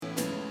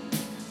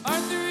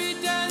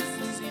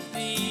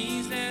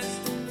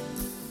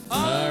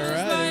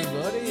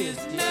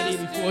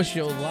Sports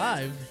Show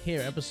live here,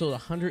 episode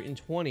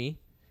 120.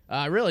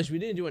 I realized we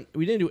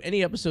didn't do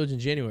any episodes in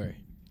January.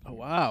 Oh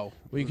wow!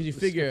 Because you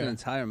figure an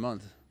entire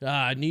month.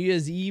 New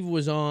Year's Eve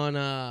was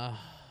on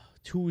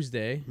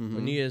Tuesday. Mm-hmm.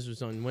 Or New Year's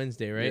was on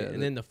Wednesday, right? Yeah, and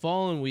then the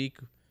following week,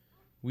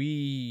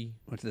 we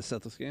went to the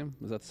Celtics game.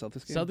 Was that the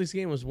Celtics game? Celtics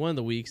game was one of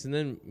the weeks, and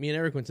then me and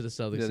Eric went to the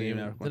Celtics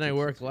game. Then I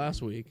worked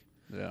last week.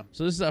 Yeah.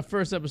 So this is our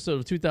first episode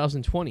of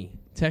 2020,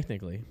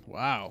 technically.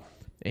 Wow.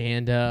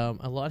 And a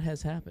lot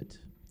has happened.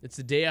 It's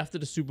the day after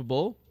the Super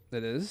Bowl.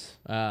 It is.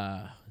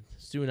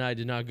 Stu and I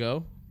did not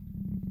go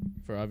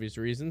for obvious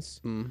reasons.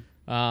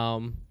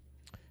 I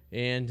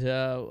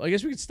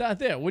guess we could start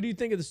there. What do you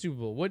think of the Super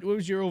Bowl? What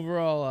was your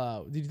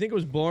overall? Did you think it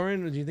was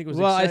boring, or do you think it was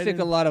exciting? I think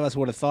a lot of us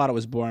would have thought it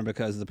was boring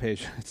because the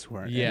Patriots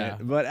weren't. Yeah.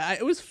 In it. But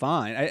it was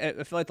fine.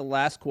 I feel like the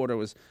last quarter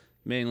was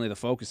mainly the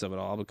focus of it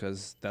all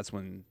because that's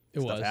when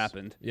stuff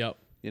happened. Yep.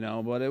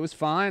 But it was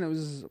fine. It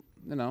was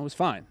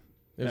fine.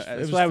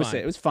 That's what I would say.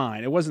 It was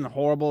fine. It wasn't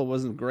horrible. It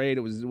wasn't great.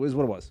 It was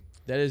what it was.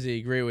 That is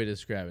a great way to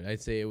describe it. I'd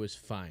say it was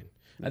fine.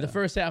 The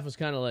first half was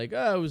kind of like,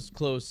 it was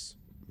close.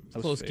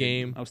 Close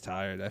game. I was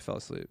tired. I fell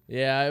asleep.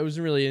 Yeah, I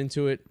wasn't really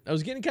into it. I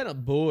was getting kind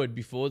of bored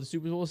before the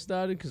Super Bowl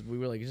started because we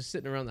were like just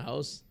sitting around the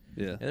house.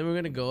 Yeah. And then we were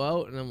going to go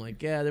out, and I'm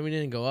like, yeah, then we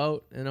didn't go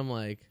out. And I'm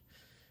like,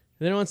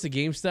 then once the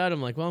game started,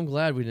 I'm like, well, I'm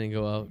glad we didn't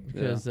go out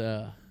because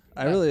I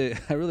really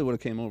would have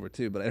came over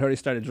too, but I already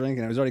started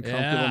drinking. I was already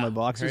comfortable in my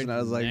boxers, and I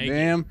was like,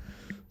 damn.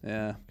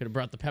 Yeah. Could have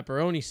brought the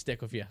pepperoni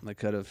stick with you. I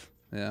could have.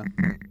 Yeah.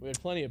 We had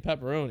plenty of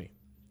pepperoni.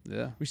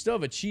 Yeah. We still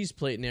have a cheese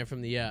plate in there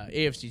from the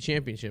AFC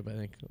Championship, I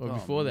think, or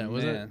before that,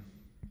 wasn't it?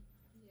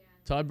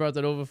 Todd brought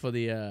that over for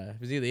the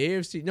was either the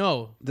AFC?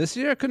 No. This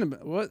year I couldn't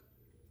have what?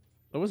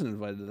 I wasn't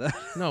invited to that.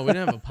 No, we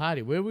didn't have a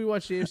party. Where did we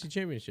watch the AFC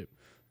Championship?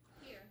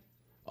 Here.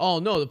 Oh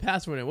no, the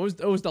Pats were in it.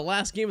 It was the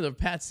last game of the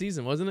Pats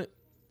season, wasn't it?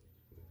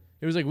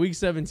 It was like week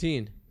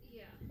 17.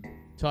 Yeah.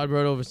 Todd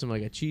brought over some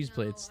like a cheese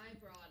plates.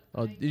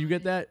 Did you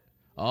get that?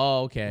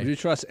 Oh, okay. Would you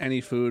trust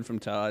any food from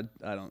Todd?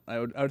 I don't. I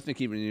would think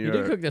even you. He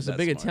did cook us a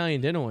big Italian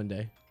dinner one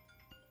day.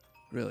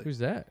 Really? Who's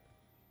that?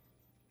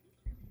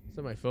 Is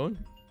that my phone?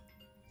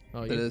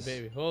 Oh, it is.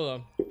 Baby. Hold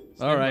on.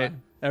 All right.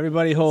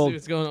 Everybody hold.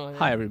 Let's see what's going on.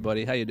 Hi,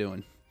 everybody. How you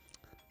doing?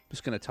 I'm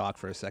just going to talk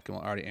for a second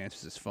while Arty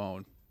answers his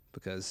phone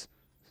because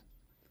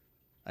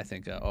I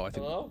think,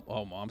 Hello?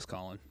 Oh, Mom's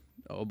calling.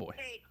 Oh, boy.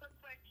 Hey, quick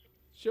question.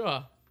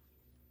 Sure.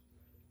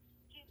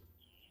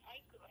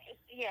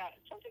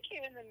 Something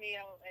came in the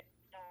mail at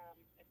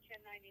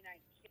 1099.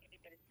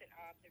 But it said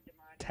Arty.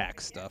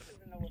 Tax stuff. I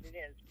don't know what it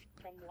is.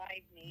 From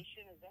Live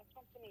Nation. Is that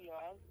something of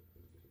yours?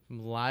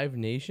 From Live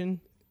Nation?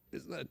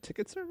 Is that a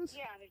ticket service?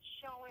 Yeah, and it's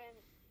showing,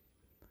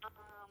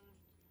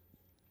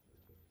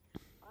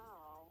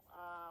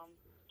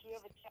 do you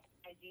have a tax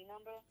ID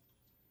number?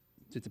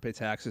 Do you have to pay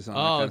taxes on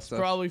that kind of stuff?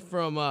 It's probably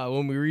from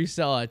when we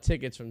resell our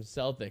tickets from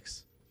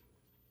Celtics.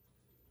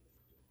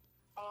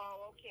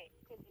 Oh, okay,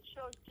 because it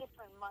shows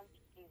different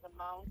monthly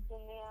amounts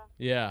in there.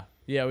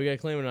 Yeah, we got to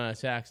claim it on our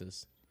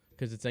taxes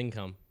because it's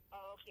income.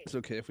 Oh, okay. It's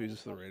okay if we use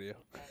this for the radio.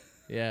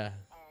 Yeah,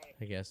 right.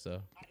 I guess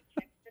so.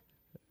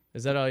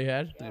 Is that all you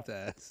had? You have to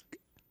ask.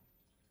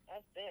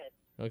 That's it.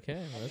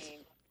 Okay.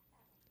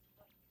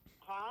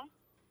 Huh?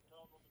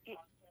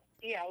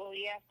 Yeah, well,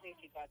 he asked me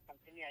if you got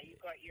something. Yeah, you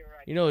got your...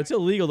 it's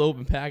illegal to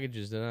open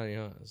packages. They're not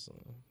yours. So.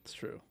 It's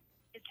true.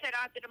 It said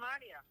Arty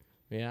DiMaria.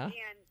 Yeah? And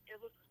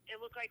it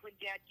looked like when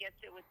Dad gets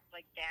it with,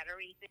 like,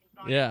 battery things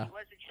on it. Yeah. He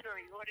wasn't sure.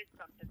 He ordered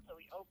something, so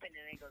he opened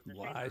it and he goes...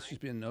 Why? She's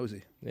being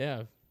nosy.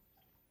 Yeah.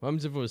 What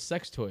happens if it was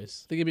sex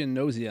toys? I think you're being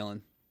nosy,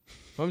 Ellen.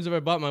 What happens if I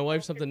bought my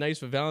wife something nice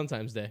for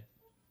Valentine's Day?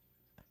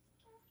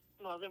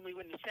 Well, then we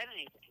wouldn't have said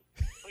anything.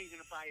 What, are you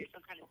going to buy her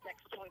some kind of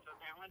sex toy for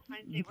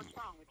Valentine's Day? What's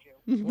wrong with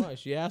you? Well,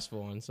 she asked for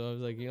one, so I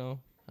was like,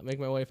 I make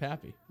my wife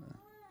happy.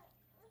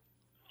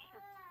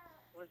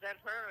 Was that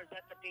her or is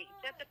that the baby?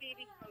 Is that the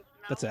baby?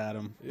 That's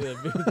Adam.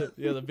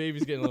 Yeah, the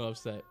baby's getting a little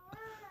upset.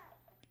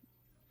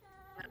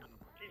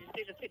 Did you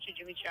see the picture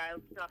Jimmy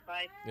Childs got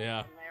by? Yeah.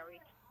 And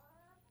Larry?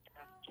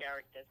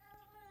 Characters.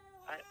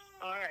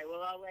 All right,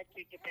 well, I'll let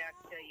you get back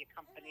to your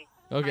company.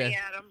 Okay. Hi,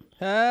 Adam.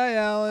 Hey,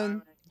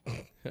 Alan.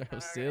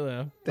 See you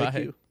later. Thank Bye.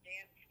 you.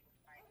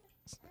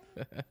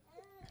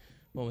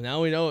 Well,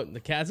 now we know the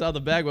cat's out of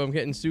the bag when I'm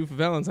getting sued for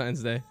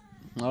Valentine's Day.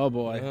 Oh,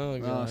 boy. Oh,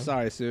 God.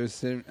 Sorry,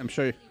 Sue. I'm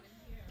sure.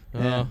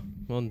 Yeah.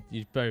 Well,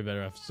 you're very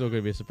better off. Still going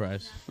to be a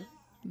surprise.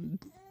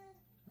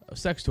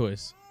 Sex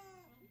toys.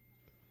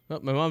 Oh,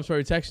 my mom's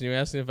probably texting you,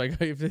 asking if I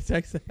got you the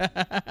text.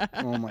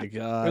 Oh, my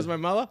God. Where's my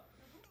mother?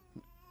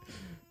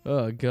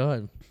 Oh,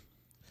 God.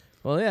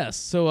 Well, yes.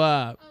 So,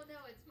 Oh, no,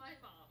 it's my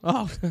mom.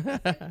 Oh. It's my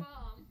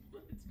mom.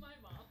 It's my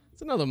mom.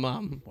 It's another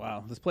mom.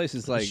 Wow. This place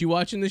is like... Is she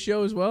watching the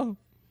show as well?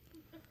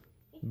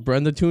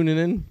 Brenda tuning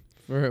in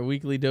for her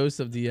weekly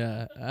dose of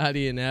the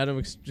Arty and Adam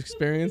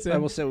experience. I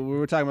will say, we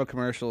were talking about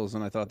commercials,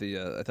 and I thought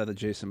the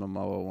Jason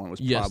Momoa one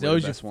was Yes, probably that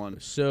was the best one.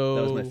 So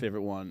that was my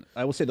favorite one.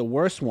 I will say the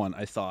worst one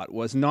I thought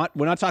was not.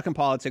 We're not talking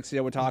politics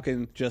here. We're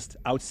talking just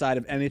outside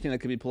of anything that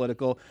could be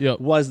political. Yep.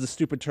 Was the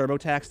stupid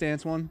TurboTax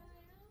dance one?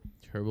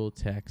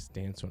 TurboTax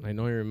dance one. I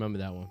know you remember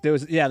that one.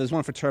 There's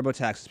one for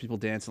TurboTax, people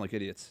dancing like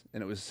idiots,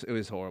 and it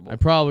was horrible. I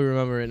probably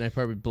remember it, and I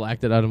probably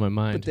blacked it out of my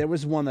mind. But there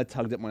was one that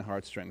tugged at my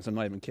heartstrings. I'm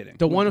not even kidding.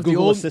 The one of the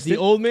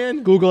old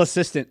man? Google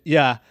Assistant.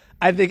 Yeah.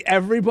 I think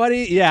everybody,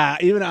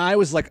 even I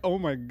was like, oh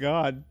my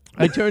God.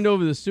 I turned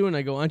over to Stu and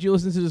I go, aren't you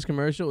listening to this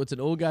commercial? It's an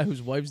old guy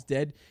whose wife's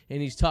dead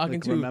and he's talking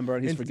to remember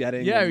and he's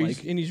forgetting. Yeah,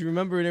 and he's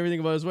remembering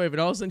everything about his wife,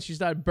 and all of a sudden she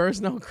started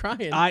bursting out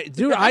crying. I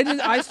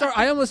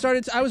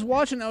was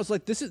watching, I was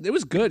like, it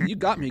was good. You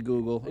got me,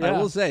 Google. Yeah. I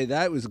will say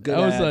that was good.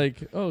 I was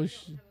like, oh But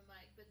that's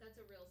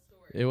a real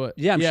story. it was.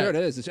 yeah, I'm sure it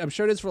is. I'm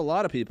sure it is for a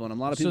lot of people, and a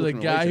lot of people. So the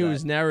can guy relate to who that.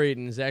 was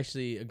narrating is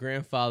actually a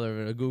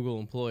grandfather of a Google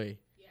employee.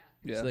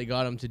 Yeah. So they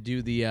got him to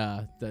do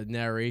the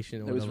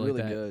narration. It was like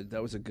really that. good.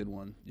 That was a good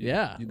one.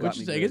 Yeah, you got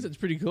which me I guess good. it's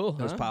pretty cool.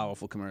 That was a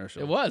powerful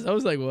commercial. It was. I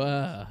was like,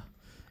 wow,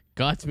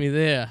 got me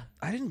there.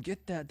 I didn't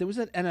get that. There was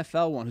that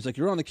NFL one who's like,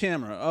 you're on the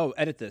camera. Oh,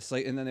 edit this.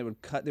 Like, and then they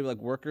would cut. They were like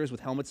workers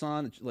with helmets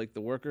on, like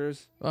the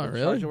workers. Oh, the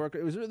really?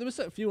 There was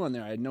a few on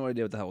there. I had no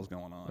idea what the hell was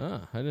going on.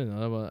 Oh, I didn't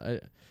know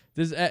about.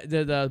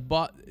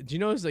 Do you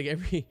notice like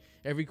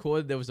every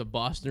quarter there was a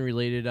Boston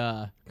related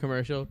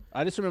commercial?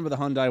 I just remember the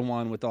Hyundai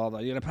one with all the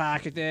you're gonna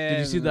pack it in. Did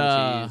you see and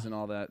the cheese and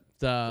all that?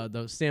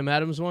 The Sam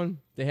Adams one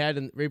they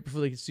had right before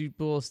the Super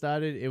Bowl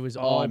started? It was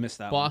all I missed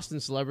that Boston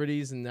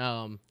celebrities and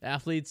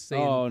athletes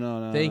saying, Oh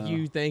no! thank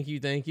you.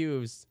 It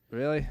was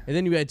Really? and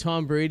then you had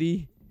Tom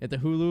Brady at the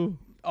Hulu.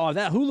 Oh,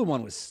 that Hulu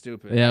one was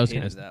stupid. Yeah, I it was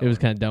hated kind that one.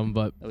 of dumb,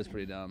 but That was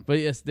pretty dumb.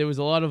 yes, there was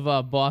a lot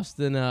of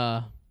Boston.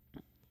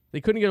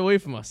 They couldn't get away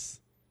from us.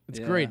 It's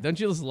Yeah. great. Don't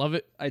you just love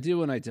it? I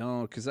do and I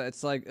don't, because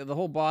it's like the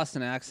whole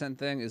Boston accent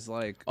thing is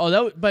like.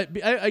 Oh, but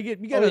I get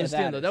you gotta yeah,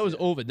 understand that though. is, That was yeah.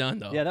 overdone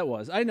though. Yeah, that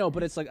was. I know,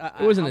 but it's like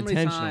It wasn't how many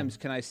intentional. times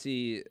can I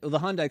see the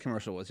Hyundai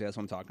commercial was? Yeah, that's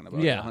what I'm talking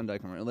about. Yeah. The Hyundai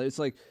commercial. It's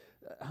like,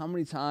 how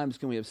many times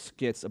can we have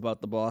skits about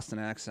the Boston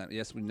accent?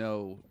 Yes, we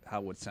know how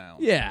it would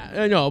sound. Yeah,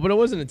 I know, but it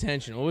wasn't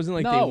intentional. It wasn't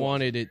like No, they it wasn't.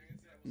 wanted it.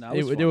 No, They,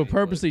 it was they were funny,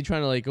 purposely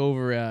trying to like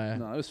over but-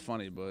 no, it was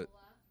funny, but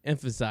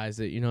emphasize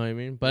it. You know what I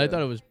mean? But I Yeah.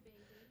 thought it was.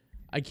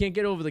 I can't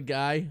get over the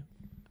guy.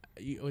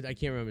 I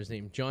can't remember his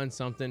name. John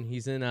something.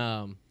 He's in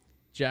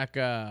Jack.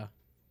 The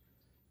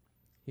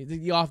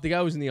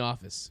guy who's in The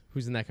Office.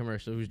 Who's in that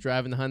commercial? Who's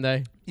driving the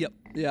Hyundai? yep.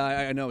 Yeah,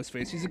 I know his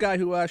face. He's a guy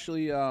who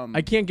actually.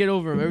 I can't get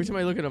over him. Every time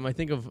I look at him, I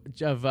think of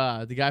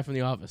the guy from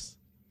The Office.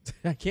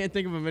 I can't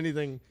think of him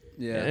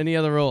any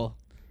other role.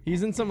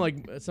 He's in some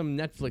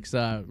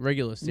Netflix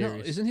regular No,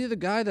 series. isn't he the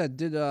guy that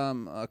did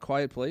A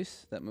Quiet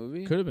Place? That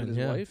movie. Could have with been, his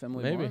yeah. wife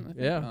Emily Maybe, Blunt, I think.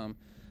 yeah.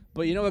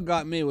 But you know what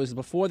got me was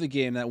before the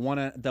game that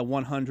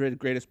 100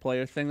 greatest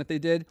player thing that they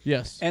did.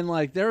 Yes. And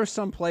like there are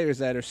some players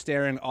that are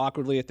staring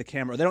awkwardly at the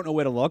camera. They don't know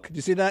where to look. Do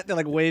you see that? They're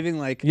like waving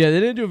like. Yeah, they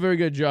didn't do a very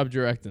good job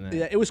directing that.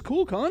 Yeah, it was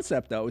cool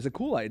concept though. It was a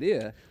cool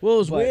idea. Well, it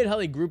was But- weird how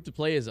they grouped the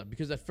players up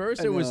because at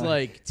first it was know.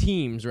 like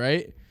teams,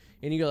 right?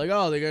 And you go like,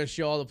 oh, they're gonna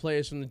show all the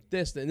players from the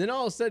distance, and then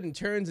all of a sudden it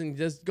turns and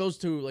just goes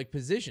to like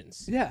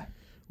positions, Yeah.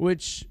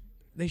 which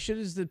they should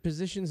have did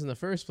positions in the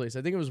first place.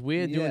 I think it was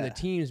weird doing the Yeah.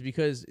 teams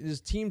because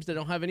there's teams that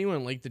don't have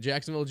anyone like the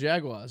Jacksonville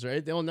Jaguars,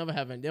 right? They don't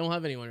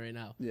have anyone right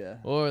now. Yeah.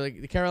 Or like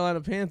the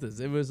Carolina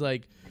Panthers. It was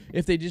like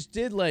if they just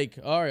did like,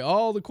 all right,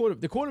 all the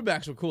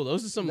quarterbacks were cool.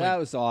 Those are some That like,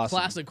 was awesome.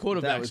 classic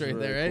quarterbacks That was right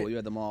really there, right? Cool. You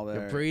had them all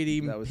there. Brady,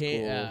 that was cool.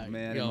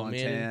 Manning,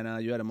 Montana.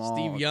 You had them all.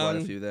 Steve Quite Young.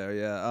 a few there.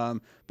 Yeah.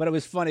 But it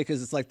was funny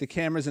because it's like the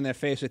camera's in their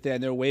face right there,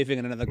 and they're waving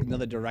in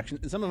another direction.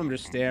 And some of them are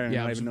just staring. Yeah,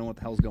 and not I'm even know what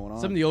the hell's going on.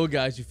 Some of the old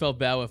guys you felt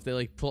bad with, they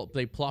like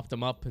they plopped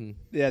them up and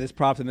Yeah, this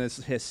prop them this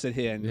sit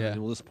here and Yeah.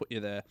 we'll just put you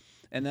there.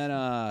 And then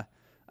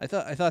I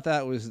thought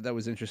that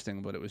was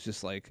interesting, but it was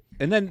just like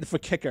and then for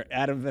kicker,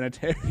 Adam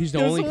Vinatieri. he's the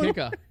It was only a little-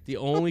 kicker. The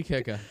only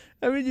kicker.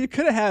 I mean, you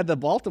could have had the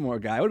Baltimore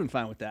guy. I would have been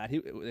fine with that.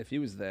 If he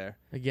was there.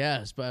 I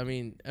guess, but I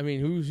mean,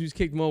 who's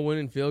kicked more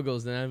winning field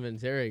goals than Adam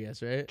Vinatieri? I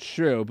guess, right?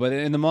 True, but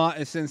in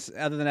the since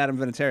other than Adam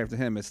Vinatieri, after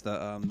him, it's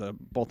the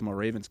Baltimore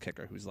Ravens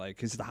kicker who's like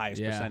he's the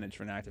highest Yeah. percentage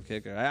for an active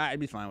kicker. I'd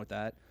be fine with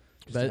that.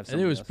 Just to But have I think it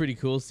somebody was else. pretty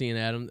cool seeing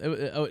Adam.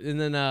 And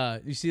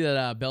then you see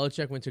that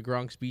Belichick went to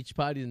Gronk's beach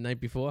party the night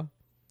before.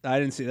 I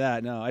didn't see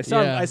that. No, I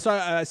saw Yeah. I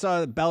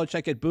saw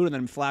Belichick get booed and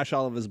then flash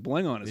all of his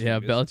bling on his Yeah,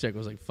 fingers. Belichick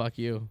was like, "Fuck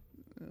you."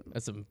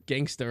 That's some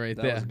gangster right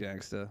That there. was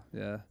gangsta.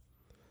 Yeah.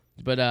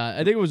 But I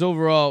think it was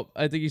overall.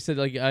 I think you said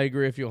like I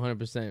agree with you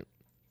 100%.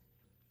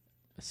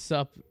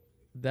 Sup,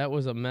 that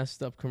was a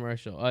messed up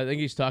commercial. I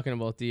think he's talking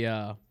about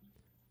the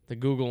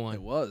Google one.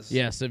 It was.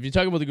 Yes, if you're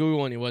talking about the Google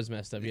one, it was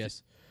messed up.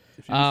 Yes.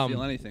 If you didn't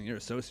feel anything, you're a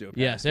sociopath.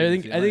 Yes, You I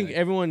didn't think feel anything.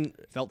 everyone.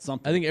 felt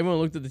something. I think everyone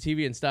looked at the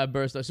TV and started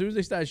bursting. As soon as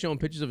they started showing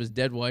pictures of his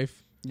dead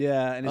wife.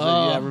 Yeah, and he's Oh.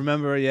 like, yeah,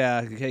 remember,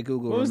 yeah, okay,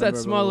 Google. What was that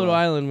remember, small blah, little blah,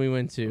 blah. island we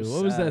went to?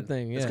 What was Sad. that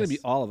thing? It's Yes. gonna be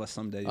all of us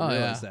someday. You Oh,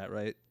 realize yeah. that,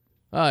 right?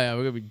 Oh yeah, we're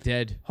gonna be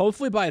dead.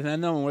 Hopefully by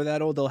then, though, when we're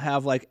that old, they'll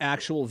have like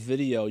actual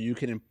video you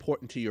can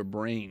import into your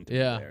brain.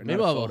 Yeah,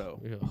 maybe a I'll photo.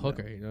 have a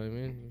hooker. You know what I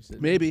mean?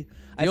 Maybe.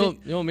 The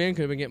old man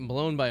could have been getting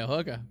blown by a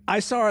hooker. I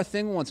saw a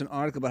thing once, an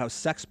article about how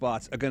sex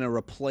bots are going to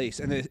replace,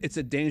 and it's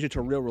a danger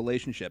to real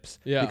relationships.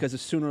 Yeah. Because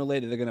sooner or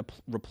later they're going to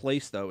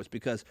replace those.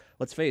 Because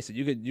let's face it,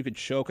 you could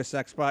choke a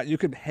sex bot, you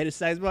could hit a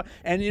sex bot,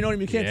 and you know what I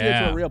mean. You can't do it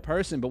to a real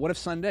person. But what if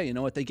someday, you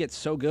know what, they get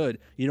so good,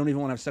 you don't even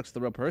want to have sex with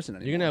the real person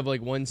anymore. You're gonna have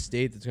like one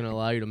state that's gonna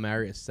allow you to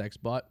marry a sex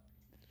bot,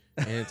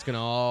 and it's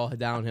gonna all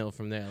downhill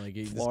from there. Like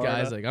this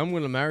guy's like, I'm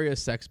gonna marry a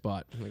sex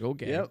bot. I'm like,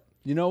 okay. Yep.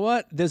 You know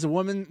what? There's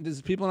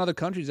people in other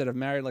countries that have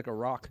married like a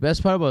rock. The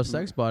best part about a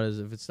sex bot is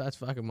if it starts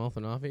fucking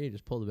mouthing off at you,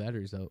 just pull the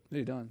batteries out.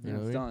 You're done. You know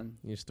it's what I mean? done.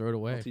 You just throw it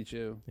away. I'll teach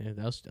you. Yeah,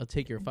 I'll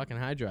take your fucking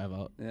hard drive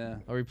out. Yeah.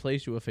 I'll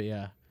replace you with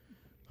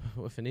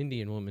with an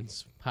Indian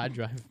woman's hard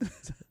drive.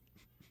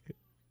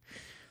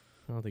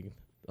 I don't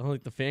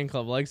think the fan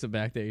club likes it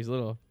back there. He's a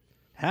little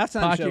Halftime show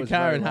pocket was car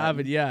very in Latin.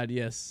 Harvard Yard.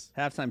 Yes.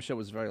 Halftime show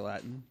was very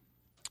Latin.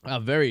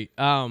 Very.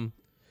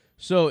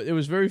 So it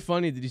was very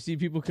funny. Did you see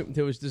people?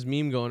 There was this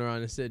meme going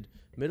around that said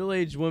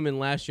middle-aged women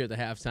last year at the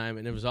halftime,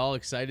 and it was all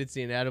excited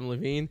seeing Adam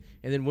Levine.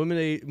 And then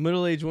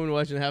middle-aged women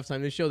watching the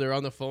halftime, they show they're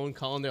on the phone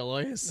calling their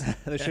lawyers.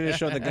 They should have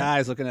showed the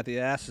guys looking at the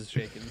asses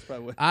shaking. That's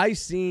probably what.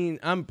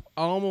 I'm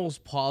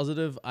almost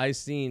positive I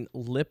seen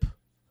lip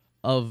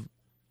of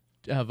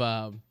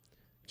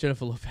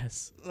Jennifer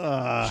Lopez.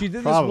 She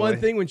did this one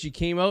thing when she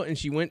came out and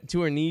she went to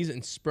her knees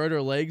and spread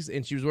her legs,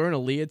 and she was wearing a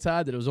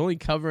leotard that was only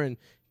covering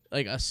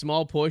like a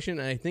small portion.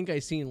 And I think I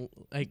seen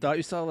like Thought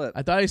you saw lip.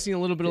 I thought I seen a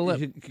little bit of lip.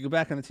 You could go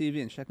back on the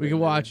TV and check. We can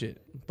watch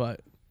it,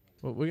 but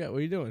what we got? What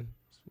are you doing?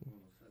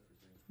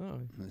 Oh,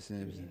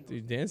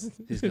 you dancing?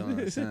 He's going on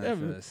for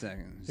a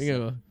second. You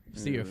gonna go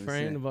see your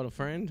friend about a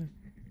friend?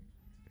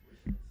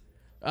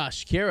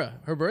 Shakira,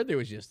 her birthday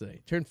was yesterday.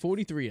 Turned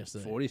 43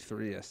 yesterday.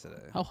 43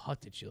 yesterday. How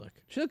hot did she look?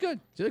 She looked good.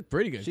 She looked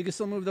pretty good. She could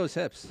still move those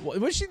hips. What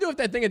did she do with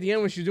that thing at the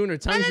end when she was doing her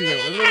tongue? She was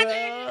like,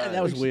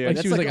 That was weird. Like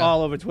That's she was like like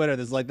all over Twitter.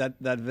 There's like that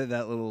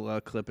little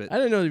clip. I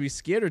didn't know to be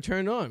scared or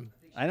turned on.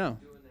 I know.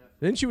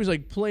 Then she was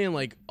like playing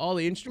like all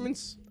the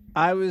instruments.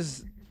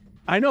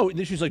 I know.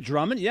 She was like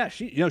drumming. Yeah,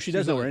 she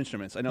does know her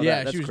instruments. I know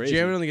that. That's she was crazy.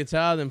 jamming on the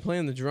guitar, then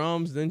playing the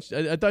drums. Then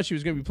I thought she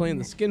was gonna be playing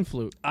the skin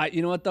flute.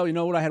 You know what though? You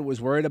know what I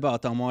was worried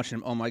about? Though I'm watching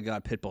him. Oh my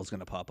God, Pitbull's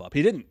gonna pop up.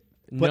 He didn't.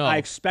 But No. I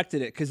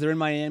expected it because they're in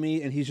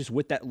Miami and he's just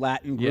with that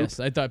Latin group. Yes,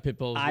 I thought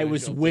Pitbull. I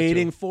was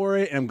waiting for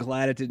it, and I'm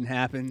glad it didn't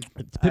happen.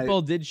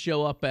 Pitbull did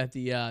show up at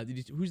the.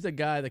 Who's the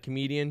guy, the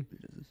comedian,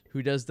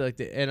 who does the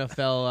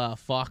NFL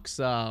Fox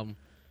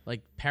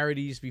like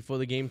parodies before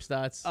the game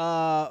starts? He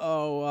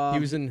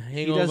was in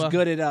Hangover. He does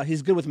good at.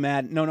 He's good with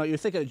Madden. No, you're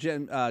thinking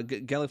of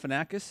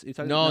Galifianakis. You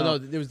talking? No,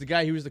 there was the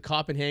guy. He was the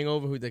cop in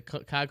Hangover who the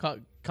cop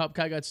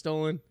car got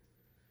stolen.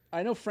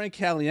 I know Frank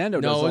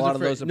Caliendo does a lot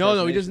of those.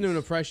 No, he doesn't do an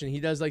impression. He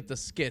does like the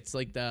skits,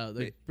 like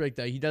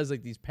he does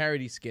like these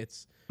parody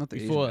skits. Not the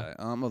before. Asian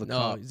guy. The No,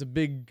 cop. he's a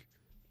big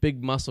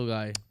muscle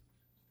guy.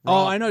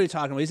 Oh, I know what you're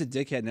talking about. He's a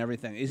dickhead and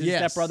everything. He's in Yes.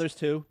 Step Brothers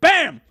too.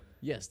 Bam!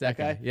 Yes, that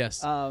guy. Okay.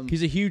 Yes,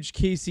 he's a huge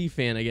KC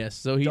fan, I guess.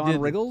 So he Don did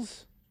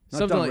Riggles. Not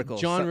something Don like Riggles.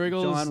 John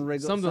Riggles, John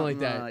Riggles, something like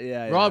that.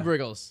 Yeah, Rob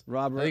Riggles.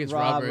 I think it's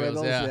Rob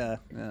Riggles.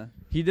 Yeah.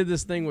 He did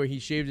this thing where he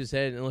shaved his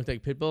head and it looked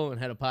like Pitbull and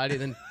had a party.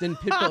 Then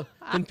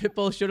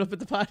Pitbull showed up at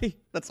the party.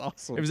 That's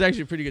awesome. It was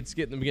actually a pretty good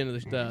skit in the beginning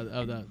of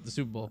the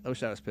Super Bowl. I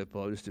wish I was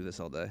Pitbull. I would just do this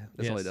all day.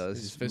 That's all he Yes,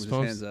 does. just He fist moves his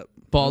pumps. hands up.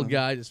 Bald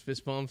guy, just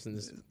fist pumps and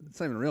just. It's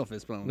not even a real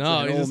fist bump.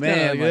 No, It's he's like an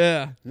just old man.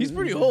 yeah. He's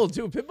pretty old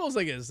too. Pitbull's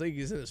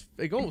he's in his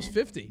almost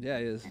 50. Yeah,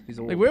 he is. He's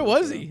old. Like where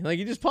was he? Like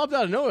he just popped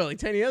out of nowhere like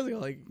 10 years ago.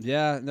 Like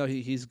Yeah, no,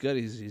 he's good.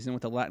 He's in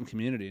with the Latin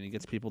community and he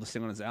gets people to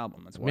sing on his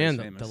album. That's why man,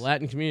 he's famous. the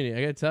Latin community.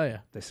 I gotta tell you,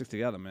 They stick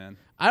together, man.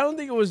 I don't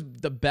think it was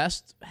the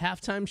best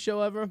halftime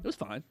show ever, It was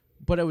fine.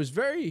 but it was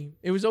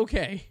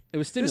okay. It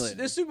was stimulating.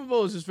 This Super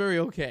Bowl was just very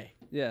okay.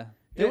 Yeah.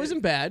 It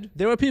wasn't bad.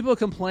 There were people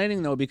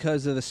complaining though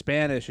because of the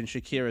Spanish in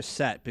Shakira's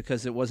set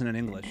because it wasn't in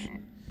English.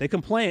 They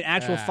complained,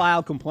 actual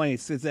file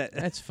complaints. Is that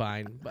That's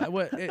fine. But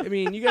I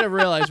mean, you got to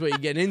realize what you're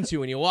getting into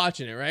when you're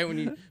watching it, right? When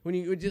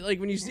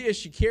you see a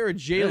Shakira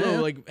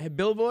J-Lo like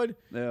billboard.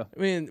 Yeah. I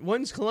mean,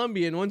 one's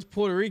Colombian, one's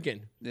Puerto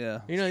Rican.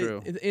 Yeah, You know, it's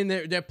true. and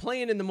they're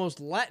playing in the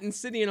most Latin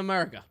city in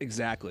America.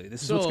 Exactly.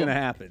 This is So, what's going to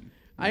happen.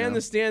 I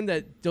understand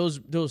that those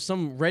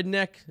some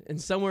redneck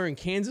and somewhere in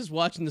Kansas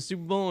watching the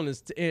Super Bowl and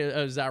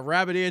his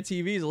rabbit ear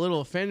TV is a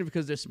little offended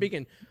because they're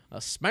speaking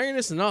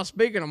Spanish and not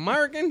speaking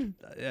American.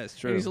 Yeah, it's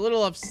And true. he's a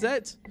little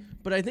upset,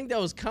 but I think that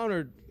was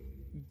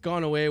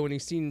gone away when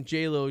he's seen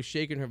J-Lo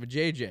shaking her for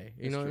JJ.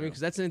 You know what I mean? Because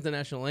that's an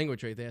international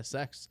language right there,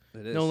 sex.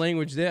 It is. No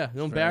language there,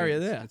 no barrier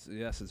there. It's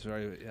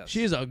very. Yes.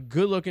 She is a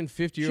good-looking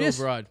 50-year-old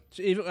broad.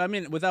 I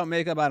mean, without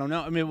makeup, I don't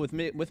know. I mean, with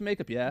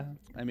makeup, yeah.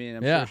 I mean,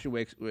 I'm sure she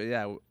wakes.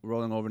 Yeah,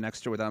 rolling over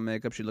next to her without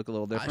makeup, she'd look a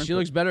little different. She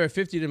looks better at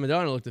 50 than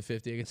Madonna looked at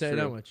 50. I can tell you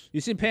that much.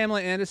 You see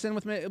Pamela Anderson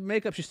with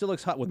makeup? She still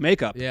looks hot with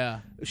makeup. Yeah.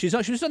 She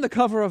was on the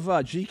cover of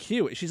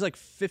GQ. She's like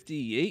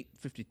 58,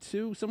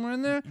 52, somewhere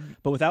in there.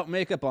 But without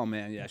makeup, oh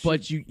man, yeah.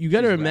 But you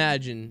got to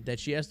imagine that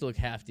she has to look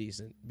half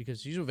decent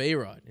because she's with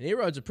A-Rod. And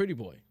A-Rod's a pretty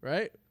boy,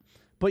 right?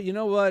 But you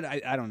know what?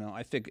 I don't know.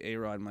 I think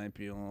A-Rod might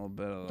be a little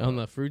bit on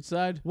the fruit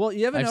side. Well,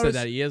 you ever I've noticed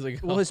said that years ago.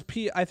 Well,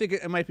 I think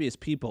it might be his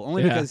people.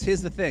 Only because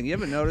here's the thing. You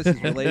ever notice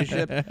his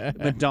relationship,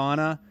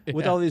 Madonna,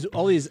 with all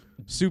these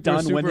super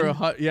done women?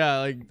 hot,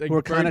 like who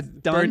are kind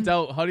of burnt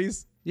out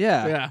hotties.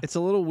 Yeah, it's a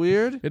little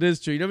weird. It is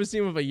true. You never see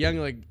him with a young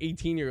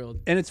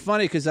 18-year-old. And it's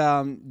funny because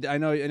I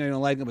know you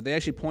don't like him, but they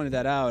actually pointed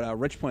that out.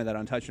 Rich pointed that out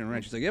on Touch and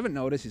Ranch. He's like, you ever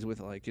notice he's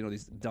with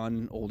these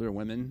done older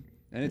women?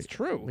 And it's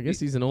true. I guess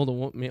he's an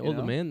older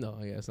man, though.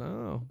 I guess I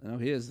don't know. No,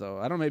 he is though.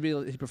 I don't know.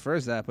 Maybe he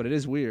prefers that, but it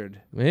is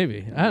weird.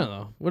 Maybe I don't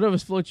know. Whatever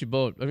floats your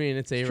boat. I mean,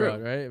 it's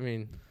A-Rod, right? I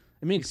mean,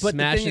 but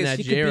the thing is,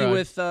 he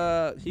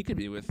could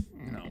be with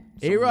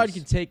A-Rod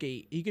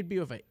he could be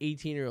with an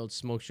 18-year-old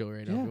smoke show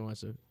right now if he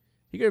wants to.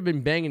 He could have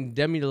been banging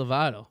Demi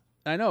Lovato.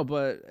 I know,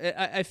 but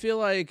I feel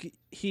like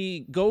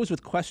he goes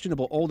with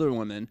questionable older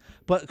women,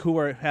 but who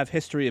have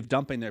history of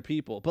dumping their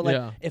people.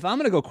 But if I'm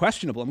gonna go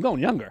questionable, I'm going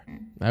younger.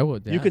 I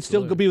would. You could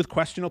still be with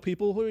questionable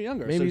people who are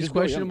younger. Maybe so he's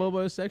questionable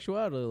about his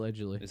sexuality,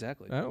 allegedly.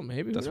 Exactly. I don't know.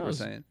 Maybe that's who what knows?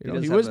 we're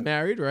saying. He was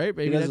married, right?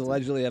 Maybe he does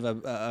allegedly have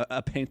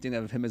a painting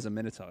of him as a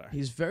minotaur.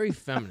 He's very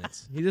feminine.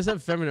 He does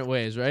have feminine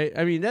ways, right?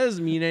 I mean, that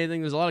doesn't mean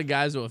anything. There's a lot of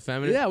guys who are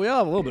feminine. Yeah, we all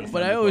have a little bit of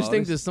but feminine I always qualities.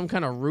 think there's some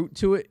kind of root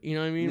to it. You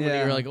know what I mean?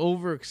 Yeah. When you're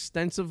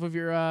overextensive with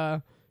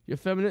your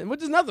feminine,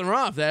 which is nothing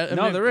wrong with that.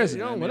 There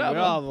isn't. Whatever. We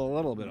all have a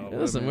little bit of it.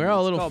 Listen, we're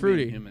all a little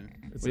fruity. Human.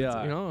 We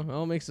are. It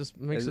all makes us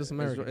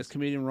Americans. As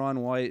comedian Ron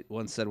White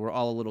once said, we're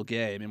all a little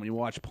gay. I mean, when you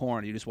watch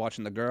porn, are you just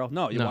watching the girl?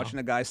 No, you're watching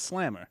a guy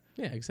slammer.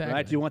 Yeah, exactly.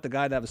 Right? Do you want the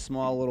guy to have a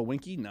small little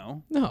winky?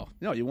 No. No,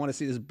 you want to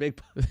see this big.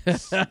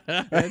 That's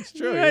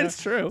true. Yeah,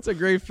 it's true. It's a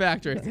great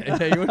fact right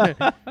there.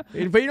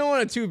 But you don't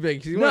want it too big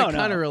because you want it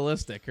kind of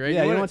realistic, right?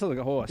 Yeah, you want it to look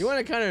like a horse. You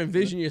want to kind of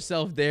envision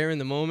yourself there in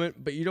the moment,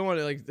 but you don't want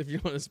to if you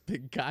want this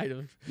big guy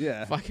to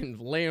fucking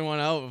laying one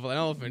out with an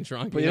elephant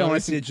trunk. But you don't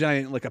want to see a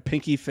giant a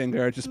pinky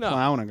finger just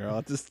plowing a girl.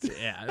 It's just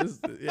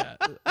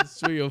It's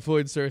true you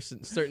avoid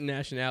certain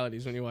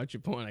nationalities when you watch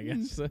your porn, I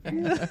guess.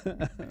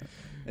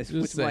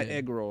 It's my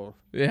egg roll.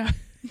 Yeah.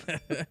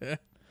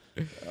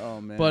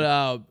 Oh man.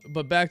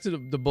 But back to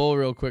the bowl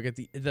real quick at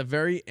the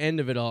very end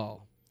of it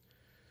all.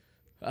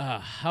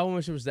 How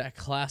much was that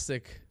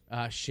classic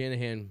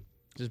Shanahan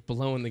just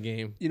blowing the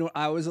game?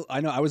 I was a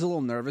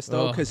little nervous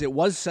though because it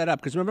was set up.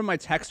 Because remember my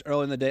text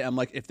early in the day, I'm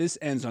like, if this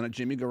ends on a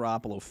Jimmy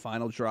Garoppolo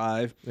final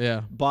drive,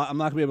 but I'm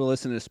not gonna be able to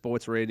listen to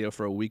sports radio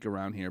for a week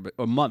around here, but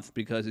a month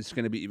because it's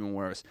gonna be even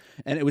worse.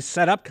 And it was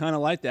set up kind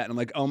of like that, and I'm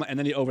like, oh my, and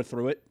then he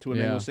overthrew it to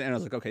Emmanuel Sanders, and I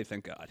was like, okay,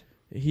 thank God.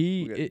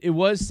 It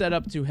was set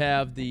up to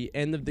have the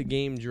end of the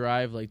game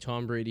drive like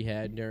Tom Brady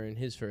had during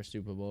his first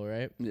Super Bowl,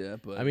 right? Yeah,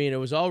 but I mean, it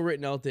was all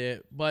written out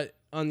there. But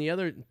on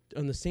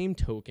the same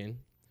token,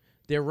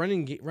 their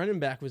running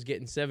back was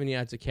getting 7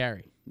 yards a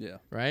carry. Yeah.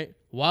 Right?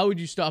 Why would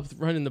you stop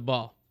running the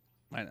ball?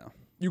 I know.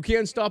 You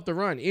can't stop the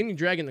run, and you're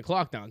dragging the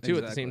clock down too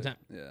at the same time.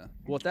 Yeah.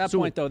 Well, at that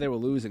point though, they were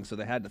losing, so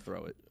they had to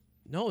throw it.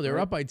 No, they were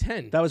up by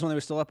 10. That was when they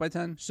were still up by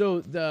 10?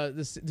 So the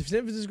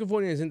San Francisco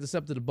 49ers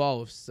intercepted the ball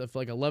with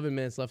like 11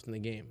 minutes left in the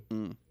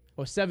game.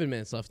 Or 7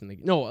 minutes left in the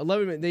game. No,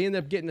 11 minutes. They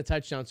ended up getting a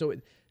touchdown. So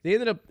they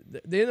ended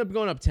up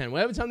going up 10.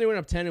 Whatever time they went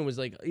up 10, it was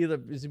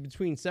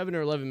between 7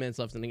 or 11 minutes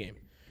left in the game.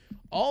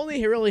 All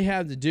they really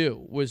had to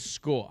do was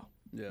score,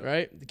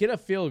 right? Get a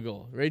field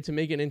goal, right, to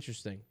make it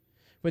interesting.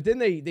 But then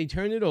they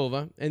turned it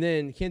over, and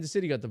then Kansas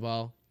City got the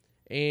ball.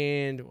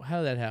 And how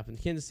did that happen?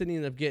 Kansas City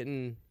ended up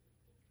getting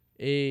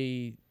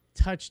a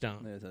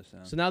touchdown. Yeah,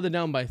 touchdown. So now they're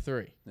down by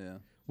 3. Yeah.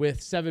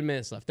 With 7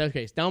 minutes left.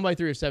 Okay, it's down by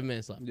 3 with 7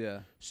 minutes left. Yeah.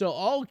 So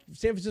all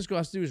San Francisco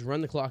has to do is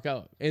run the clock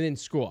out and then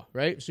score,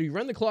 right? So you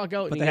run the clock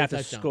out, but and they you have get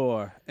a to touchdown.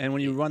 score. And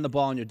when you run the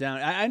ball and you're down,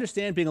 I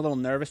understand being a little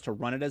nervous to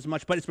run it as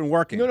much, but it's been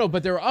working. No,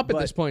 but they're up at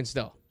this point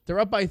still. They're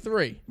up by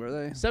 3. Were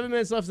they? 7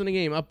 minutes left in the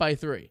game, up by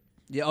 3.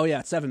 Yeah. Oh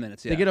yeah, 7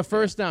 minutes. Yeah. They get a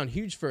first down,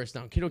 huge first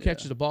down. Kittle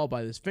catches the ball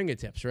by his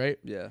fingertips, right?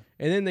 Yeah.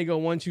 And then they go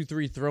 1, 2,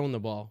 3, throwing the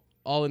ball.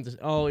 All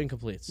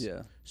incompletes.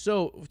 Yeah.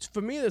 So for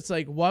me, that's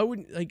why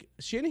would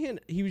Shanahan?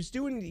 He was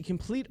doing the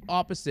complete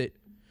opposite.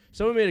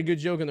 Someone made a good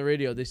joke on the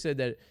radio. They said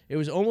that it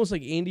was almost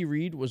like Andy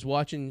Reid was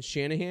watching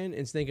Shanahan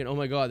and thinking, "Oh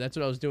my God, that's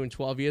what I was doing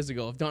 12 years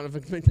ago. If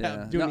Donovan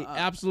McNabb doing the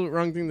absolute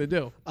wrong thing to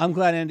do." I'm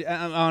glad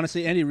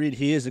honestly, Andy Reid,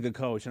 he is a good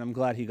coach, and I'm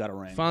glad he got a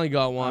ring. Finally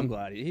got one. I'm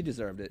glad he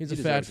deserved it. He's a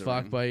fat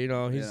fuck, but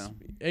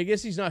I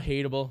guess he's not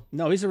hateable.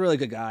 No, he's a really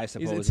good guy.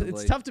 Supposedly,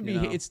 it's tough to be.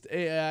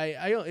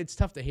 It's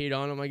tough to hate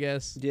on him, I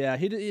guess. Yeah,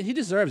 he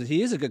deserves it.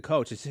 He is a good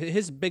coach.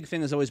 His big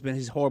thing has always been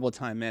his horrible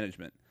time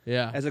management.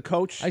 Yeah, as a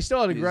coach, I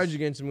still had a grudge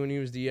against him when he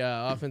was the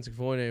offensive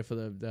coordinator for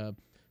the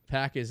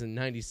Packers in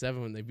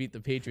 '97 when they beat the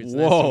Patriots.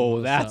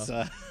 Whoa, that's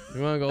you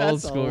want to go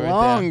old school right there?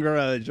 Long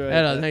grudge. Right I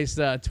had a nice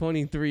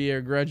 23-year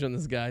grudge on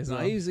this guy. So.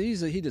 No,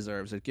 he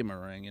deserves it. Give him a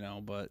ring,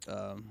 But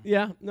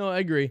yeah, no, I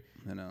agree.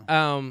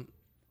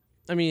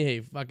 I mean,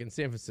 hey, fucking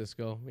San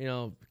Francisco,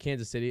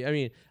 Kansas City. I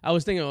mean, I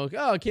was thinking,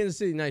 Kansas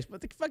City, nice,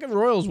 but the fucking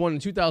Royals won in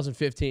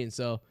 2015,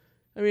 so.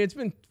 I mean, it's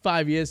been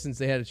 5 years since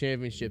they had a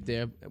championship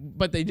there,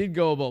 but they did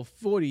go about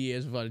 40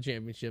 years without a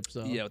championship.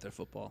 So yeah, with their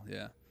football,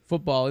 yeah.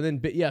 football,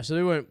 and then so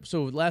they went.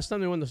 So last time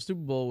they won the Super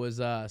Bowl was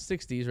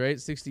 60s, right?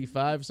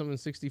 65, something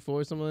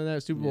 64, something like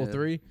that. Super Bowl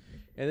 3,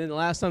 and then the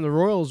last time the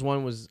Royals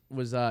won was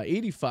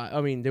 85. I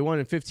mean, they won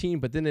in 15,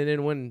 but then they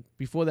didn't win.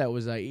 Before that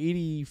was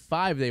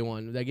 85. They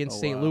won against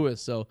St.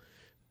 Louis. So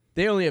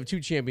they only have 2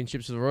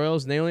 championships for the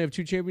Royals, and they only have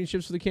 2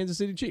 championships for the Kansas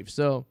City Chiefs.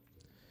 So,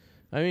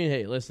 I mean,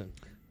 hey, listen.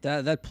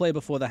 That play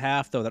before the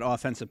half, though, that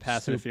offensive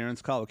pass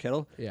interference call with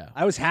Kittle. Yeah.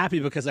 I was happy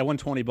because I won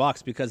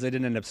 $20 because they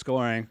didn't end up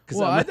scoring.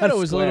 Well, I thought it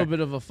was a little bit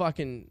of a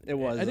fucking. It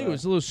was. I think it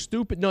was a little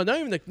stupid. No, not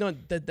even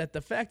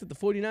the fact that the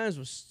 49ers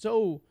was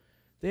so.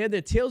 They had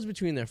their tails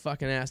between their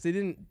fucking ass. They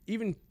didn't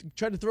even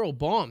try to throw a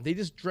bomb. They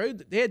just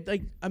drove. They had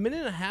like a minute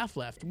and a half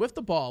left with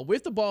the ball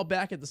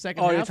back at the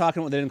second half. Oh, you're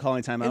talking about they didn't call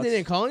any timeouts? And they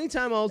didn't call any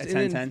timeouts At and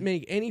 10-10? didn't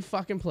make any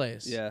fucking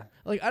plays. Yeah.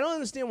 Like, I don't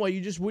understand why you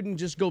just wouldn't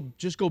just go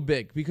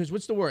big. Because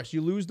what's the worst?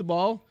 You lose the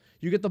ball,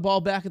 you get the ball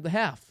back at the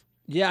half.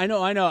 Yeah, I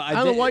know. I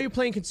don't know why you're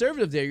playing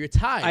conservative there. You're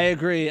tied. I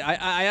agree.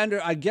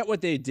 I get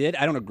what they did.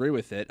 I don't agree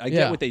with it. I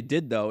get what they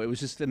did, though. It was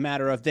just a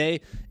matter of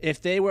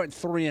if they weren't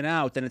 3 and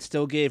out, then it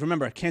still gave.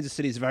 Remember, Kansas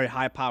City's a very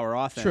high power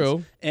offense.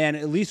 True. And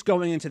at least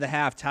going into the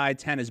half tied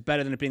 10 is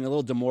better than it being a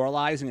little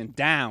demoralizing and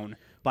down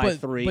by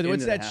 3. But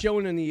what's that half.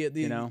 showing in the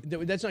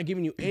that's not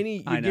giving you any.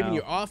 You're giving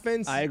your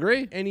offense. I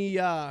agree. Any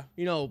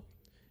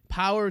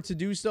power to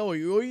do so,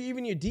 or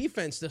even your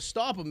defense to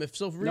stop them if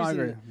so for reason. I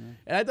agree. Yeah.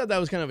 And I thought that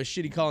was kind of a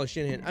shitty call on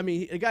Shanahan. I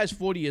mean, the guy's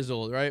 40 years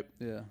old, right?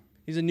 Yeah.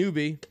 He's a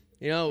newbie.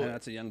 Yeah,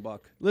 that's a young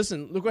buck.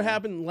 Listen, look what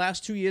happened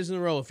last 2 years in a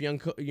row of young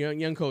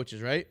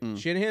coaches, right?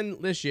 Shanahan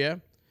this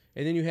year,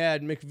 and then you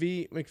had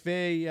McVay.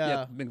 McVay.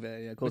 Yeah,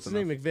 close What's his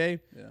enough. name? McVay.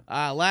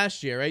 Yeah.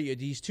 Last year, right? You had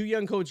these 2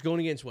 young coaches going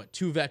against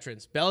 2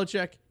 veterans,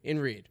 Belichick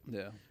and Reed.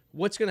 Yeah.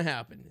 What's going to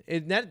happen?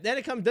 Then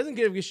it doesn't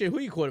give a shit who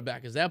your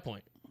quarterback is at that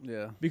point.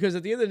 Yeah. Because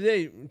at the end of the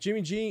day,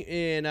 Jimmy G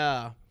and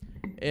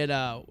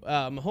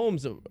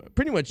Mahomes are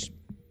pretty much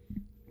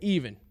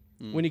even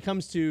when it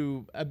comes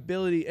to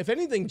ability. If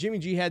anything, Jimmy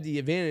G had the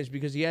advantage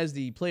because he has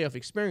the playoff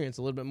experience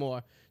a little bit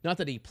more. Not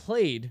that he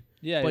played,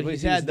 but he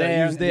was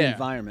there. The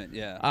environment,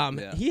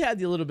 yeah. He had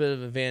the little bit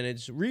of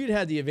advantage. Reed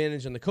had the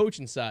advantage on the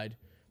coaching side.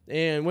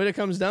 And what it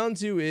comes down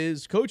to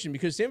is coaching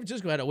because San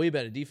Francisco had a way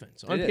better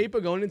defense. On paper,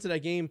 going into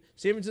that game,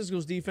 San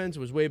Francisco's defense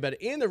was way better,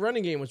 and the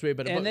running game was way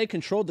better. And they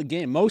controlled the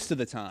game most of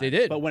the time. They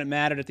did. But when it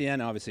mattered at the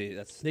end, obviously,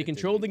 they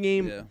controlled the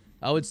game,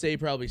 I would say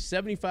probably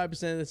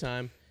 75% of the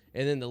time.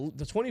 And then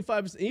the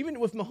 25%, even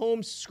with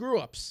Mahomes'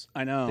 screw-ups,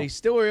 I know, they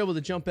still were able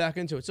to jump back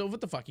into it. So what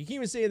the fuck? You can't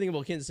even say anything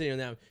about Kansas City on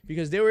that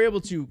because they were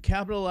able to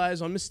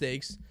capitalize on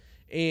mistakes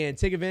and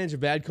take advantage of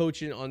bad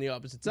coaching on the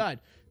opposite side.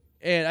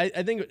 And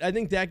I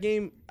think that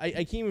game, I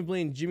can't even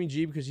blame Jimmy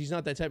G because he's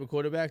not that type of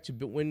quarterback to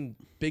win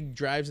big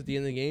drives at the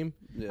end of the game.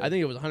 Yeah. I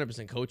think it was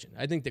 100% coaching.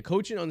 I think the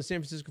coaching on the San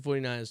Francisco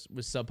 49ers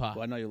was subpar.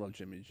 Well, I know you love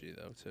Jimmy G,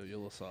 though, too. You're a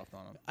little soft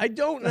on him. I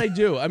don't and I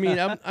do. I mean,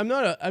 I'm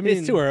not a... I mean,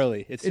 it's too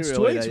early. It's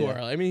way too